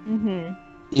 Mm-hmm.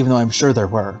 Even though I'm sure there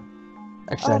were.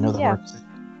 Actually, I know there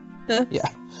were. Yeah.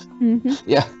 Mm-hmm.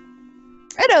 Yeah.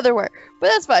 I know there were, but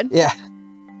that's fun. Yeah.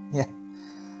 Yeah.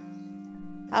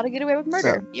 How to get away with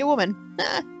murder? Be a woman.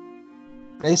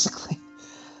 Basically.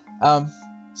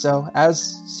 So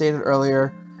as stated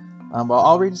earlier, while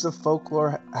all regions of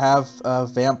folklore have a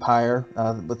vampire,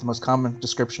 with the most common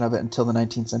description of it until the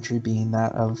 19th century being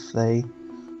that of a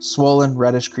swollen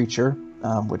reddish creature,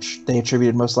 which they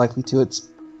attributed most likely to its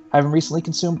having recently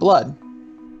consumed blood.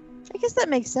 I guess that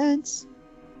makes sense.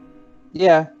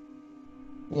 Yeah.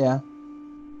 Yeah.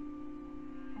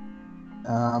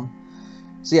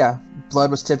 So yeah, blood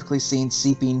was typically seen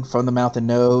seeping from the mouth and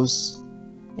nose,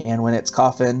 and when its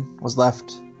coffin was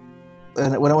left,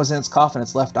 when it was in its coffin,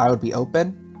 its left eye would be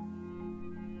open.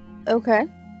 Okay.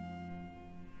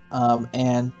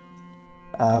 And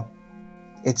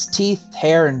its teeth,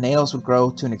 hair, and nails would grow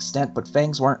to an extent, but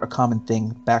fangs weren't a common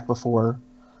thing back before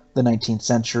the 19th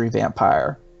century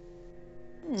vampire.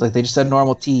 It's like they just had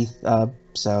normal teeth,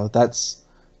 so that's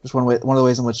just one of the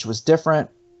ways in which it was different.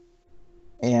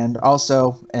 And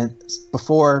also,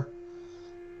 before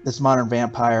this modern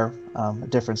vampire, a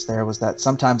difference there was that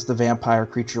sometimes the vampire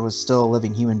creature was still a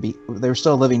living human being. They were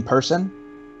still a living person.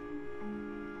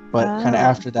 But kind of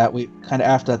after that,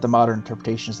 the modern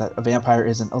interpretation is that a vampire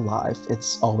isn't alive;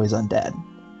 it's always undead.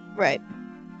 Right.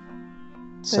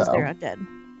 Because they're undead.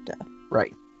 Duh.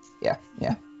 Right. Yeah.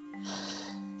 Yeah.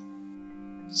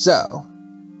 So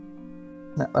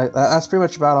that's pretty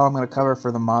much about all I'm going to cover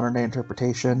for the modern day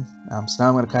interpretation. So now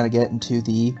I'm going to kind of get into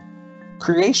the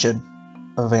creation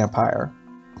of a vampire.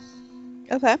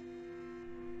 Okay.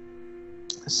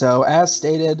 So as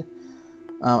stated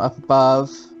up above,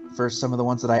 for some of the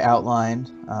ones that I outlined,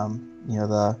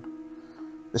 the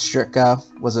Strika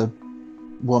was a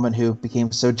woman who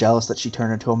became so jealous that she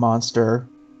turned into a monster.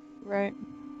 Right.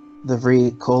 The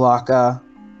Vri Kolaka,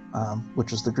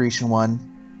 which was the Grecian one,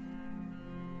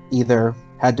 either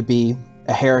had to be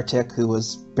a heretic who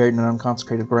was buried in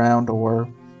unconsecrated ground, or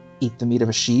eat the meat of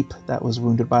a sheep that was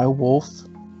wounded by a wolf.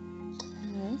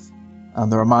 Nice.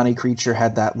 The Romani creature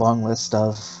had that long list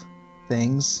of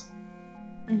things.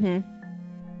 Mm-hmm.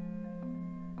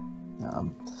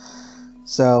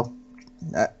 So,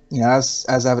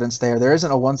 as evidence there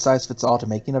isn't a one-size-fits-all to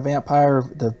making a vampire.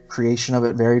 The creation of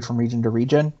it varied from region to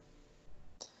region.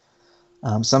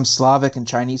 Some Slavic and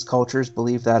Chinese cultures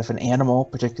believed that if an animal,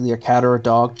 particularly a cat or a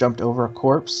dog, jumped over a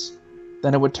corpse,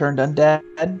 then it would turn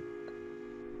undead.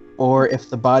 Or if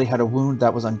the body had a wound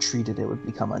that was untreated, it would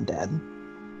become undead.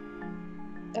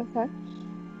 Okay.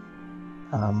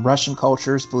 Russian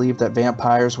cultures believed that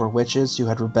vampires were witches who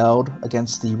had rebelled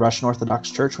against the Russian Orthodox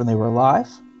Church when they were alive.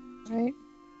 Right.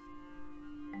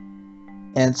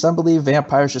 And some believe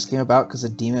vampires just came about because a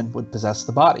demon would possess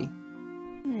the body.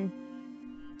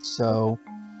 So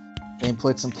they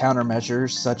employed some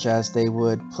countermeasures, such as they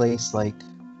would place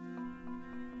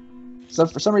so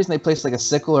for some reason they placed a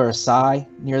sickle or a sai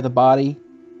near the body,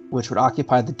 which would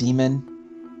occupy the demon.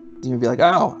 The demon would be like,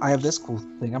 "Oh, I have this cool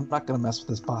thing. I'm not gonna mess with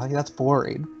this body. That's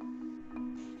boring."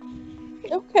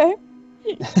 Okay.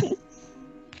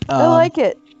 I like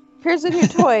it. Here's a new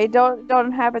toy. Don't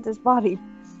inhabit this body.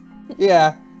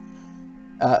 Yeah.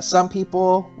 Some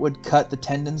people would cut the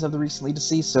tendons of the recently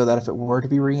deceased so that if it were to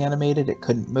be reanimated, it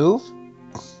couldn't move.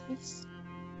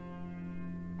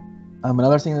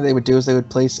 Another thing that they would do is they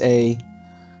would place a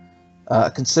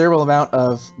considerable amount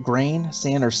of grain,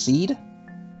 sand, or seed.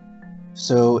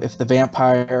 So if the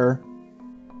vampire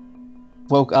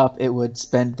woke up, it would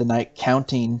spend the night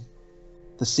counting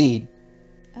the seed.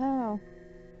 Oh.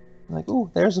 Like, ooh,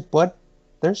 there's a bud.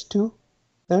 There's 2.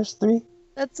 There's 3.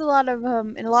 That's a lot of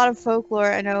in a lot of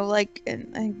folklore. I know, like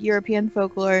in European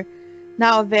folklore,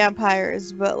 not with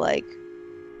vampires, but like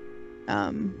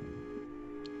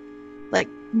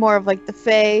more of like the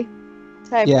fae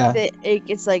type. Yeah.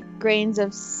 It's like grains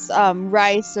of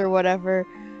rice or whatever.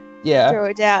 Yeah. Throw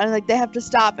it down, and like they have to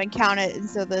stop and count it, and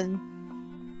so then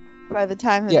by the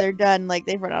time that they're done, like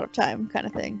they've run out of time, kind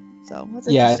of thing. So that's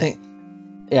interesting.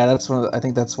 I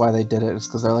think that's why they did it. Is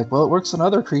because they're like, well, it works on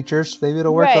other creatures. Maybe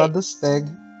it'll work on this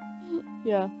thing.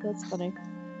 Yeah, that's funny.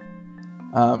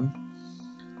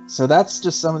 So that's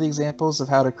just some of the examples of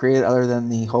how to create it, other than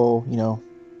the whole,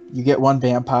 you get one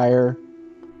vampire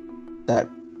that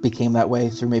became that way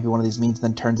through maybe one of these means, and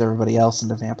then turns everybody else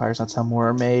into vampires. That's how more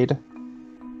are made.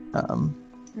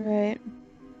 Right.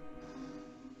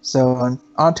 So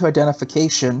on to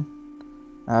identification.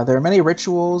 There are many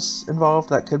rituals involved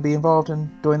that could be involved in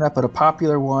doing that, but a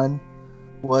popular one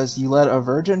was you led a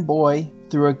virgin boy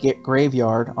through a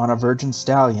graveyard on a virgin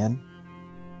stallion,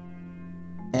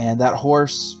 and that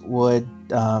horse would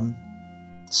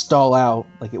stall out.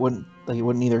 It wouldn't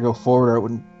either go forward or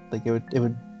it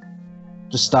would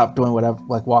just stop doing whatever,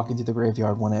 walking through the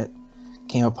graveyard when it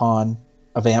came upon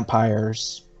a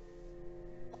vampire's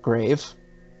grave.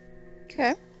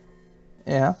 Okay.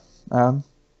 Yeah.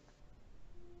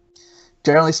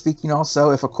 Generally speaking,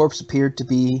 also, if a corpse appeared to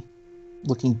be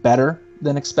looking better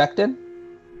than expected,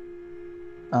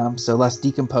 so less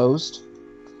decomposed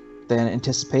than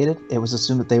anticipated, it was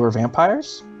assumed that they were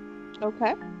vampires.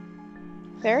 Okay.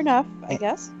 Fair enough, I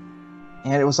guess.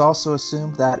 And it was also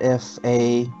assumed that if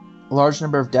a large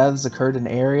number of deaths occurred in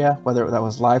an area, whether that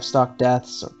was livestock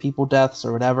deaths or people deaths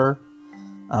or whatever,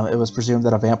 it was presumed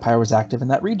that a vampire was active in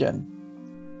that region.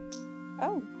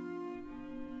 Oh.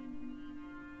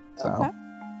 So, okay.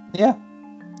 Yeah,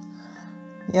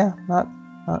 not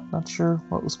sure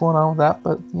what was going on with that,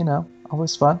 but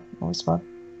always fun.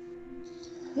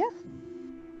 Yeah.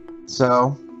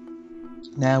 So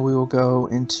now we will go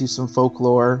into some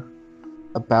folklore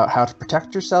about how to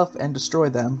protect yourself and destroy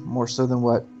them, more so than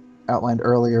what outlined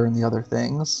earlier in the other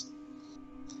things.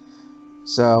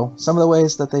 So some of the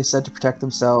ways that they said to protect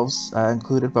themselves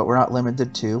included, but were not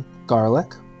limited to,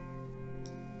 garlic,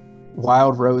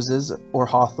 wild roses or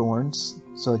hawthorns.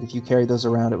 So if you carried those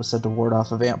around, it was said to ward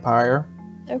off a vampire.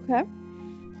 Okay.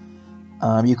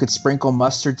 You could sprinkle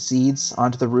mustard seeds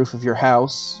onto the roof of your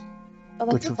house. Oh,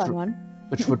 that's a fun one.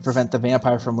 Which would prevent the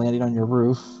vampire from landing on your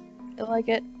roof. I like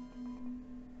it.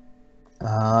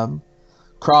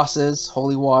 Crosses,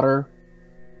 holy water.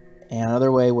 And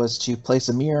another way was to place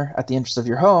a mirror at the entrance of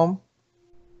your home,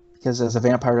 because as a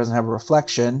vampire doesn't have a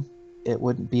reflection, it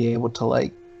wouldn't be able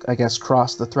to,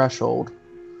 cross the threshold.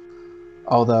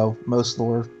 Although most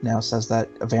lore now says that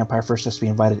a vampire first has to be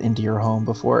invited into your home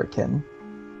before it can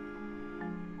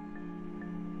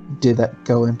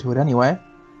go into it anyway.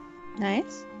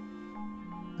 Nice.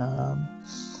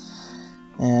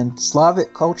 And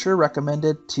Slavic culture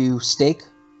recommended to stake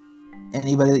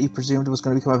anybody that you presumed was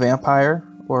going to become a vampire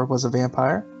or was a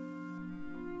vampire.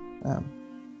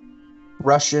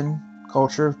 Russian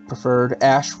culture preferred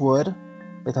ash wood.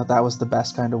 They thought that was the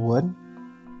best kind of wood.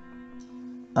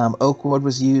 Oak wood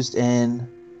was used in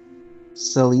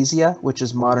Silesia, which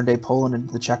is modern-day Poland and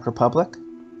the Czech Republic.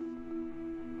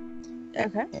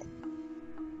 Okay.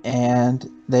 And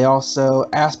they also,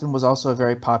 aspen was also a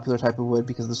very popular type of wood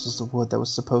because this was the wood that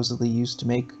was supposedly used to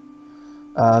make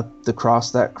the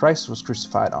cross that Christ was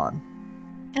crucified on.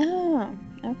 Oh,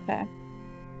 okay.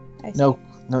 I see.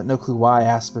 No clue why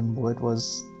aspen wood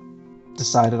was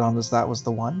decided on as that was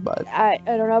the one, but I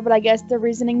don't know, but I guess the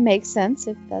reasoning makes sense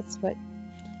if that's what.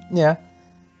 yeah.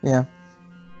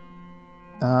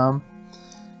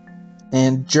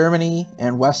 In Germany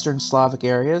and Western Slavic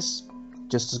areas,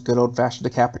 just as good old-fashioned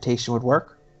decapitation would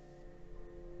work.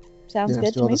 Sounds They good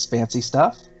just do to all me. this fancy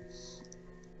stuff.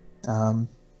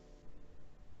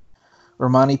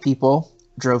 Romani people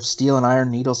drove steel and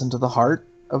iron needles into the heart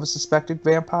of a suspected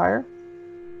vampire.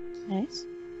 Nice.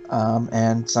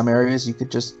 And some areas you could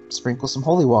just sprinkle some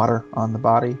holy water on the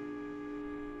body,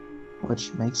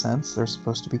 which makes sense. They're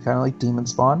supposed to be kind of like demon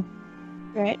spawn.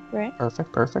 Right.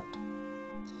 Perfect.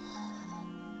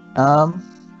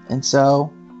 And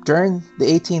so during the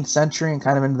 18th century and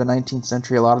kind of into the 19th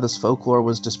century, a lot of this folklore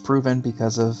was disproven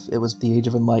because it was the Age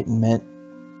of Enlightenment.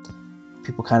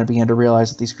 People kind of began to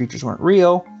realize that these creatures weren't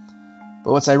real.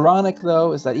 But what's ironic,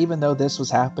 though, is that even though this was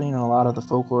happening and a lot of the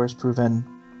folklore is proven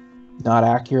not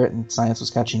accurate and science was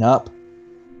catching up,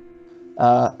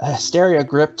 hysteria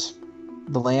gripped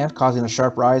the land, causing a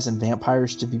sharp rise in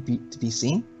vampires to be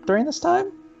seen during this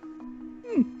time.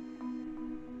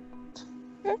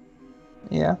 Okay.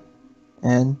 Yeah.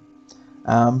 And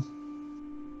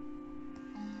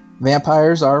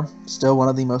vampires are still one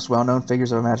of the most well-known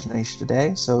figures of imagination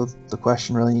today, so the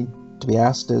question really need to be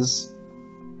asked is,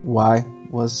 why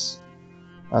was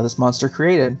this monster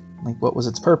created? Like, what was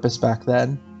its purpose back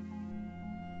then?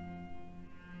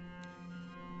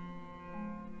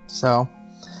 So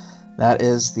that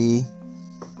is the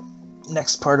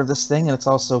next part of this thing, and it's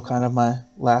also kind of my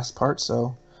last part,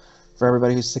 so for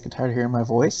everybody who's sick and tired of hearing my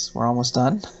voice, we're almost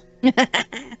done. You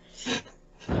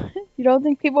don't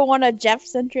think people want a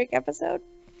Jeff-centric episode?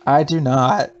 I do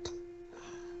not.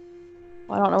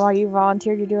 Well, I don't know why you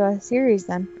volunteered to do a series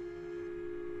then.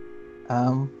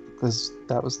 Because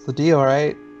that was the deal,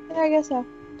 right? Yeah, I guess so.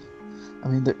 I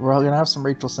mean, we're all gonna have some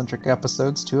Rachel-centric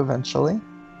episodes too eventually.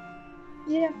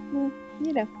 Yeah, well,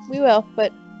 we will,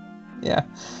 but Yeah.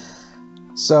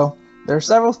 So there are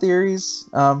several theories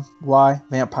why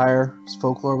vampire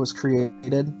folklore was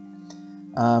created.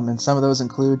 And some of those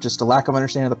include just a lack of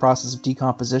understanding of the process of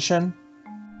decomposition,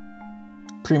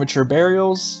 premature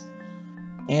burials,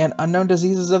 and unknown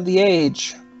diseases of the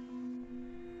age.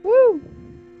 woo!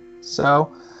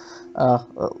 So,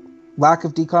 lack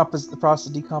of the process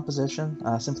of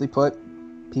decomposition. Simply put,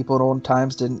 people in old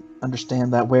times didn't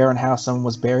understand that where and how someone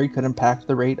was buried could impact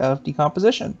the rate of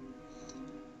decomposition.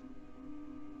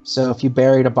 So if you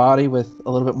buried a body with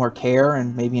a little bit more care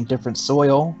and maybe in different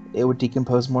soil, it would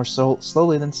decompose more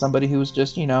slowly than somebody who was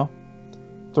just,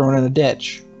 thrown in a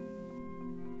ditch.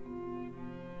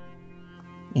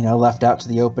 Left out to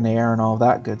the open air and all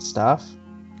that good stuff.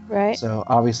 Right. So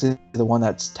obviously the one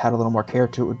that's had a little more care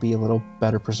to it would be a little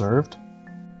better preserved.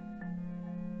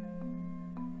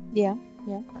 Yeah.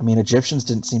 I mean, Egyptians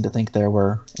didn't seem to think there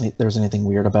was anything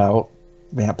weird about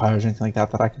vampires or anything like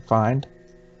that I could find.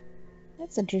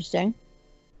 That's interesting.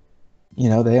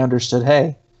 They understood,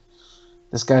 hey,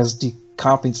 this guy's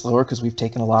decomping slower because we've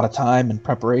taken a lot of time and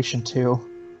preparation to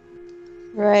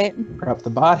Right. prep the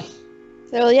body.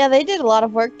 So yeah, they did a lot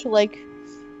of work to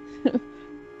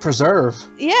Preserve.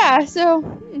 Yeah. So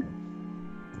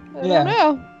I Yeah. don't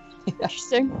know. Yeah.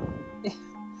 Interesting.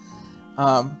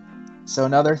 So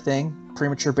another thing,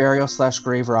 premature burial /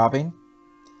 grave robbing.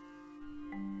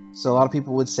 So a lot of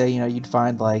people would say, you'd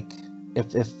find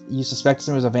if you suspect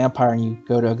someone was a vampire and you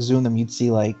go to exhume them, you'd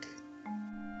see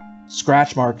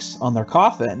scratch marks on their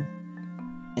coffin,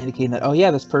 indicating that, oh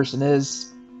yeah, this person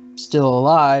is still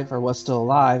alive or was still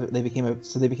alive. They became a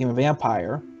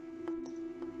vampire.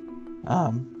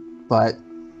 But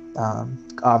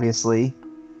obviously,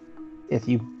 if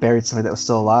you buried somebody that was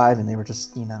still alive and they were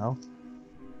just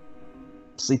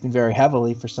sleeping very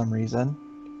heavily for some reason,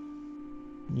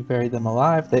 and you buried them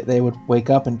alive, they would wake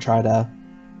up and try to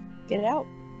get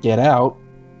out,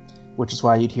 which is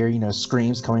why you'd hear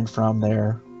screams coming from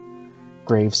their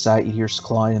grave site. You'd hear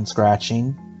clawing and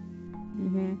scratching.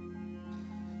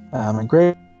 And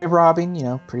grave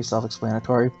robbing, pretty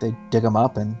self-explanatory. They'd dig them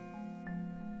up and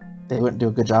they wouldn't do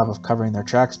a good job of covering their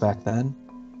tracks back then,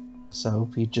 so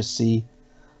you'd just see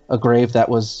a grave that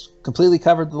was completely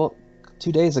covered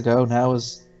 2 days ago now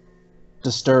is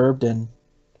disturbed, and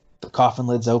the coffin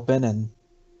lid's open, and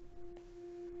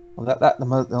well,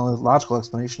 the only logical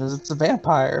explanation is it's a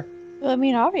vampire. Well, I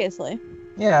mean, obviously.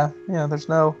 Yeah. There's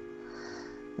no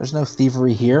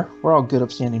thievery here. We're all good,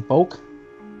 upstanding folk.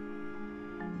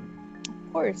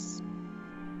 Of course.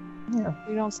 Yeah.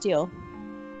 We don't steal.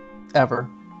 Ever.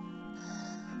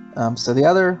 So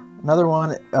another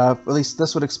one, at least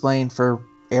this would explain for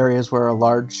areas where a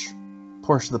large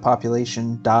portion of the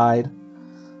population died,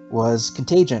 was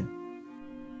contagion.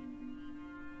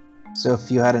 So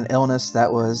if you had an illness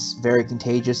that was very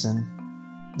contagious and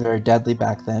very deadly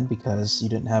back then, because you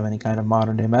didn't have any kind of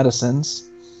modern day medicines,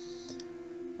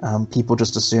 people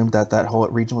just assumed that whole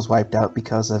region was wiped out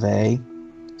because of a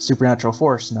supernatural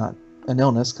force, not an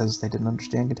illness, because they didn't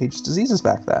understand contagious diseases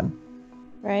back then.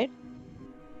 Right.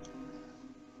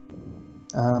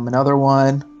 Another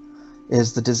one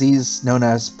is the disease known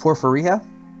as porphyria.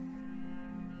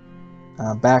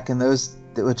 Back in those,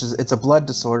 it's a blood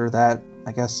disorder that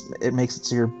I guess it makes it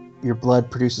so your blood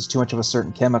produces too much of a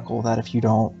certain chemical that if you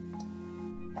don't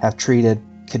have treated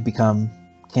can become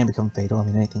fatal. I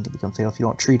mean, anything can become fatal if you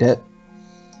don't treat it.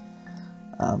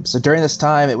 So during this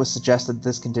time, it was suggested that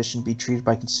this condition be treated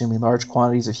by consuming large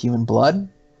quantities of human blood,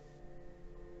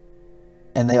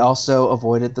 and they also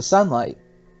avoided the sunlight.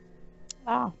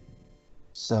 Wow.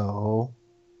 So,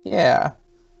 yeah.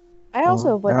 I also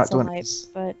they're avoid not doing sunlight, this.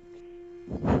 but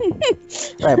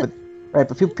Right,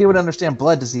 but people don't understand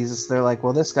blood diseases. They're like,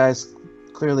 well, this guy's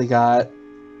clearly a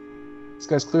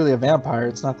vampire.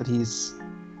 It's not that he's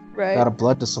got a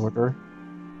blood disorder.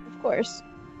 Of course.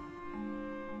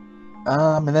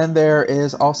 And then there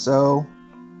is also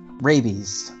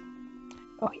rabies.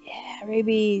 Oh yeah,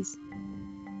 rabies.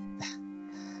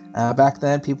 Back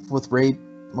then, people with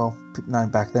well,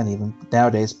 not back then even,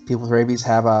 nowadays, people with rabies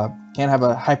can have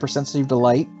a hypersensitive to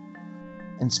light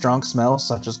and strong smells,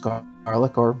 such as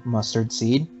garlic or mustard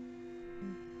seed.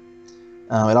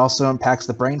 It also impacts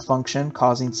the brain function,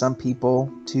 causing some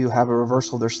people to have a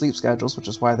reversal of their sleep schedules, which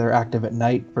is why they're active at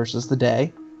night versus the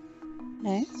day.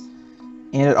 Nice.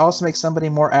 And it also makes somebody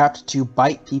more apt to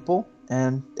bite people,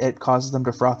 and it causes them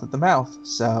to froth at the mouth.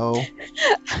 So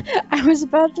I was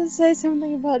about to say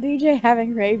something about DJ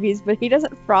having rabies, but he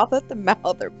doesn't froth at the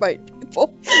mouth or bite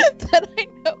people that I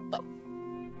know of.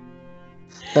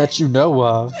 That you know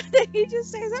of. He just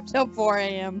stays up till 4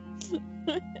 a.m.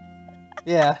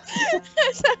 Yeah. So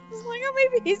I was like, oh,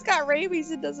 maybe he's got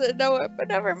rabies and doesn't know it, but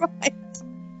never mind.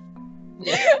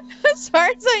 Yeah. As far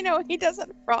as I know, he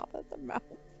doesn't froth at the mouth.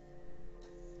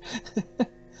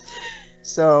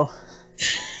 So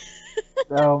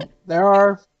there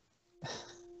are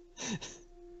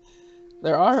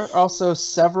also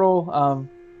several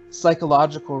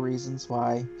psychological reasons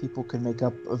why people could make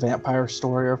up a vampire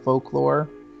story or folklore. Of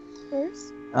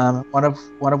course.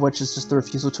 One of which is just the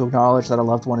refusal to acknowledge that a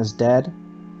loved one is dead.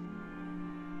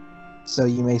 So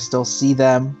you may still see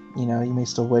them, you may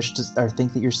still wish to or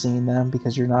think that you're seeing them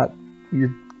because you're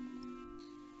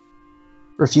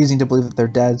refusing to believe that they're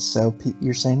dead. So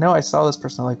you're saying, no, I saw this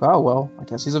person. Like, oh, well, I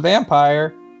guess he's a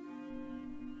vampire.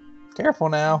 Careful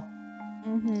now.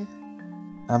 Mm-hmm.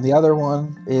 The other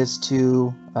one is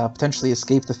to potentially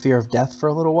escape the fear of death for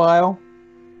a little while.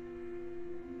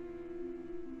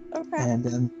 Okay. And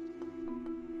then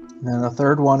the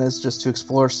third one is just to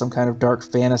explore some kind of dark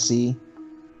fantasy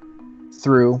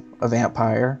through a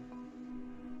vampire.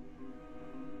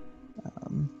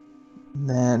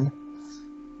 Then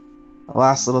the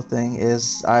last little thing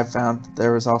is I've found that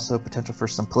there was also potential for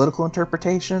some political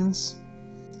interpretations.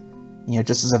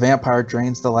 Just as a vampire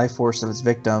drains the life force of its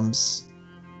victims,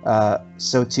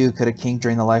 so too could a king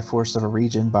drain the life force of a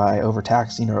region by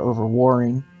overtaxing or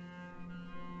overwarring.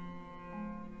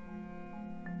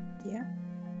 Yeah.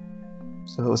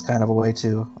 So it was kind of a way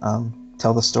to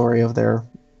tell the story of their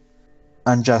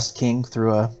unjust king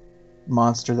through a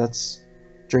monster that's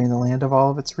draining the land of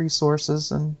all of its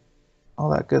resources and all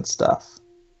that good stuff.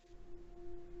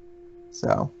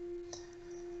 So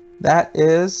that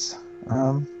is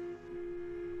kind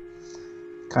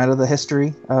of the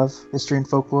history and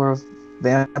folklore of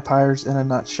vampires in a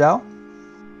nutshell.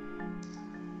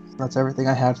 So that's everything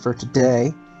I had for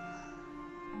today.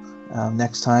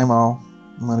 Next time I'm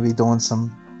going to be doing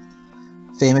some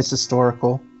famous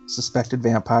historical suspected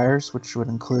vampires, which would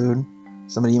include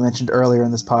somebody you mentioned earlier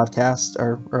in this podcast,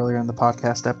 or earlier in the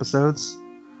podcast episodes,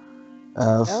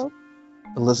 of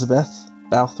Elizabeth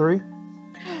Bathory.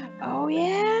 Oh,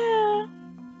 yeah.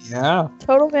 Yeah.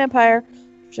 Total vampire.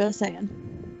 Just saying.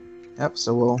 Yep,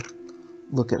 so we'll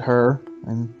look at her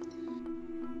and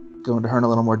go into her in a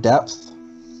little more depth.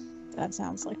 That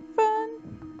sounds like fun.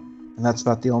 And that's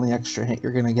about the only extra hint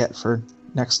you're going to get for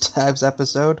next time's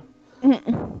episode.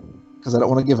 Because I don't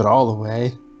want to give it all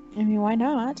away. I mean, why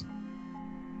not?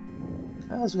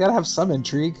 Because we got to have some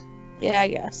intrigue. Yeah, I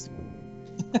guess.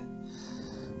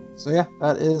 So yeah,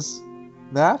 that is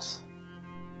that.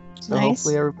 So Nice.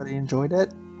 hopefully everybody enjoyed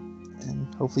it.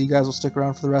 And hopefully you guys will stick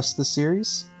around for the rest of the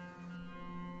series.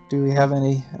 Do we have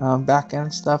any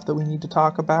back-end stuff that we need to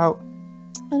talk about?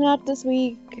 Not this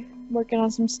week. Working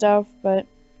on some stuff, but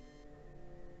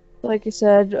like you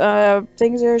said,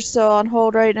 things are still on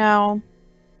hold right now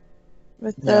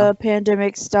with the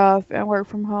pandemic stuff and work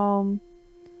from home.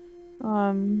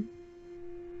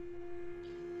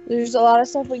 There's a lot of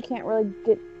stuff we can't really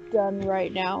get done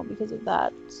right now because of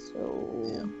that.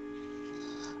 So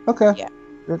Okay. Yeah.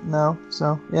 Good to know.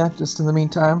 So yeah, just in the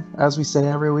meantime, as we say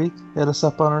every week, hit us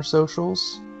up on our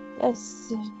socials.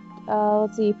 Yes.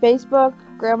 Let's see. Facebook,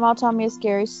 Grandma Tell Me a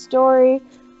Scary Story.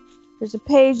 There's a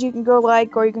page you can go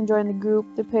like, or you can join the group.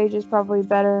 The page is probably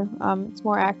better. It's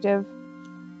more active.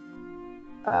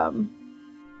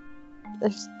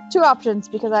 There's two options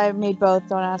because I made both.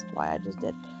 Don't ask why. I just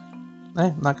did. Hey,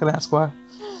 I'm not gonna ask why.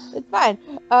 It's fine.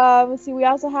 Let's see. We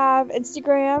also have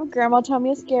Instagram, Grandma Tell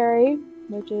Me a Scary,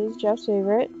 which is Jeff's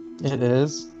favorite. It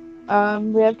is.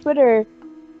 We have Twitter,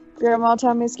 Grandma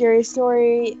Tell Me a Scary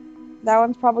Story. That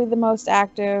one's probably the most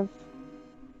active,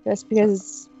 just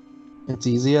because It's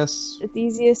easiest. it's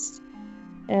easiest,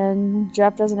 and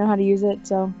Jeff doesn't know how to use it,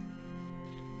 so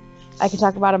I can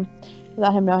talk about him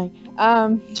without him knowing.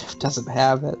 Jeff doesn't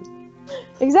have it.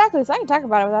 Exactly, so I can talk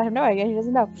about it without him knowing, and he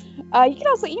doesn't know. You can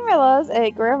also email us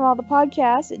at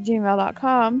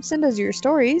grandmathepodcast@gmail.com. Send us your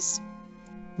stories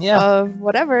Yeah. of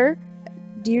whatever.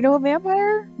 Do you know a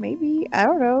vampire? Maybe. I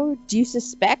don't know. Do you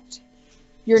suspect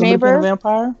your Somebody being neighbor a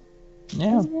vampire?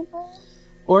 Yeah. is a vampire?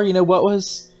 Or what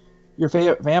was your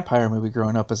favorite vampire movie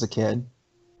growing up as a kid?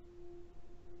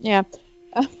 Yeah.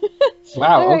 Wow.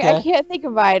 Sorry, Okay. I can't think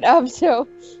of mine.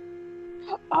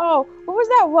 Oh, what was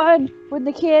that one when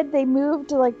the kid they moved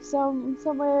to like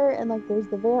somewhere and like there's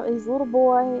his little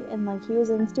boy and like he was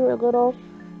in Stuart Little.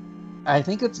 I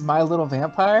think it's My Little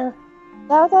Vampire. Is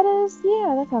that what that is?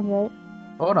 Yeah, that sounds right.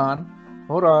 Hold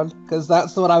on, because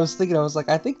that's what I was thinking. I was like,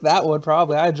 I think that one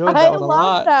probably. I enjoyed that I one a love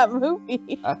lot. that movie.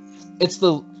 It's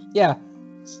the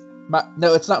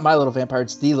no, it's not My Little Vampire.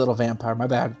 It's The Little Vampire. My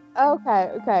bad.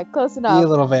 Okay, close The enough.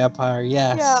 Little Vampire.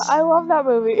 Yes. Yeah, I love that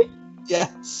movie.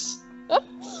 Yes.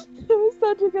 It was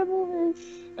such a good movie.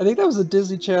 I think that was a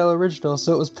Disney Channel original,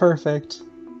 so it was perfect.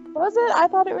 Was it? I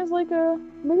thought it was like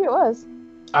maybe it was.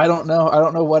 I don't know. I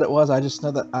don't know what it was. I just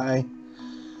know that I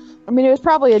mean, it was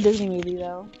probably a Disney movie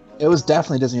though. it was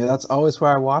definitely Disney. That's always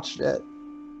where I watched it.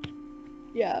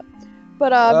 Yeah.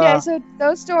 But yeah, so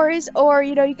those stories, or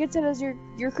you can send us your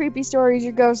creepy stories,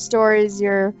 your ghost stories,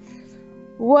 your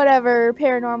whatever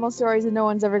paranormal stories that no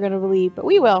one's ever gonna believe, but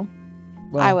we will.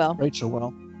 Well, I will. Rachel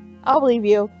will. I'll believe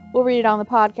you. We'll read it on the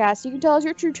podcast. You can tell us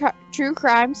your true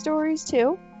crime stories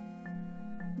too.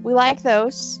 We like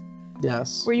those.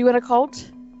 Yes. Were you in a cult?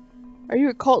 Are you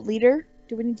a cult leader?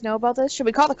 Do we need to know about this? Should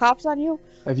we call the cops on you?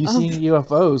 Have you seen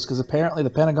UFOs? Because apparently the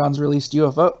Pentagon's released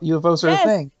UFOs are a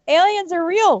thing. Aliens are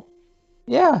real,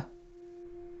 Yeah.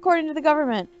 according to the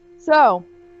government. So,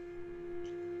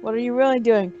 what are you really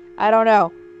doing? I don't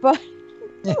know. But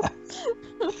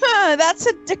that's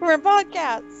a different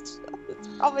podcast. It's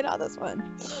probably not this one.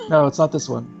 No, it's not this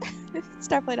one. It's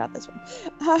definitely not this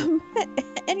one.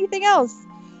 Anything else?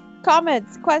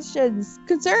 Comments, questions,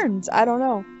 concerns? I don't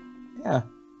know. Yeah.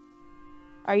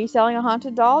 Are you selling a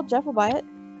haunted doll? Jeff will buy it.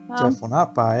 Jeff will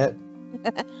not buy it.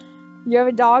 You have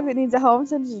a dog that needs a home?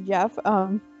 Send it to Jeff.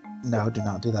 No, do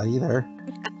not do that either.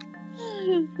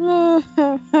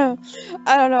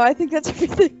 I don't know. I think that's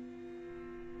everything.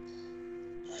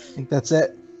 I think that's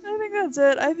it. I think that's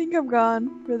it. I think I'm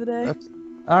gone for the day. Okay.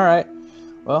 All right.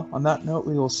 Well, on that note,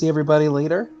 we will see everybody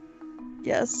later.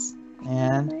 Yes.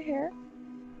 And My hair.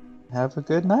 have a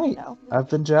good night. No. I've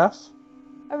been Jeff.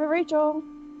 I've been Rachel.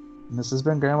 And this has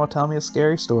been Grandma Tell Me a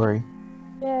Scary Story.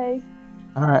 Yay.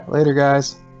 All right. Later,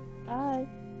 guys. Bye.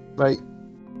 Bye.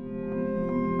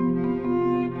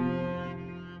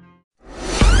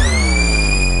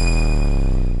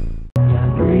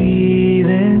 Breathe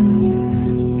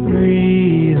in,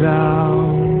 breathe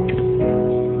out.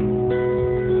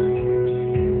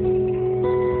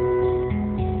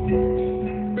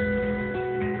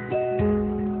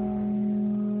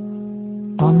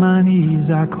 On my knees,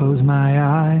 I close my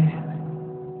eyes.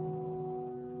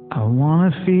 I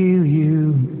wanna feel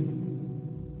you.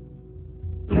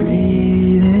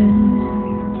 Breathe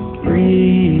in,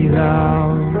 breathe out.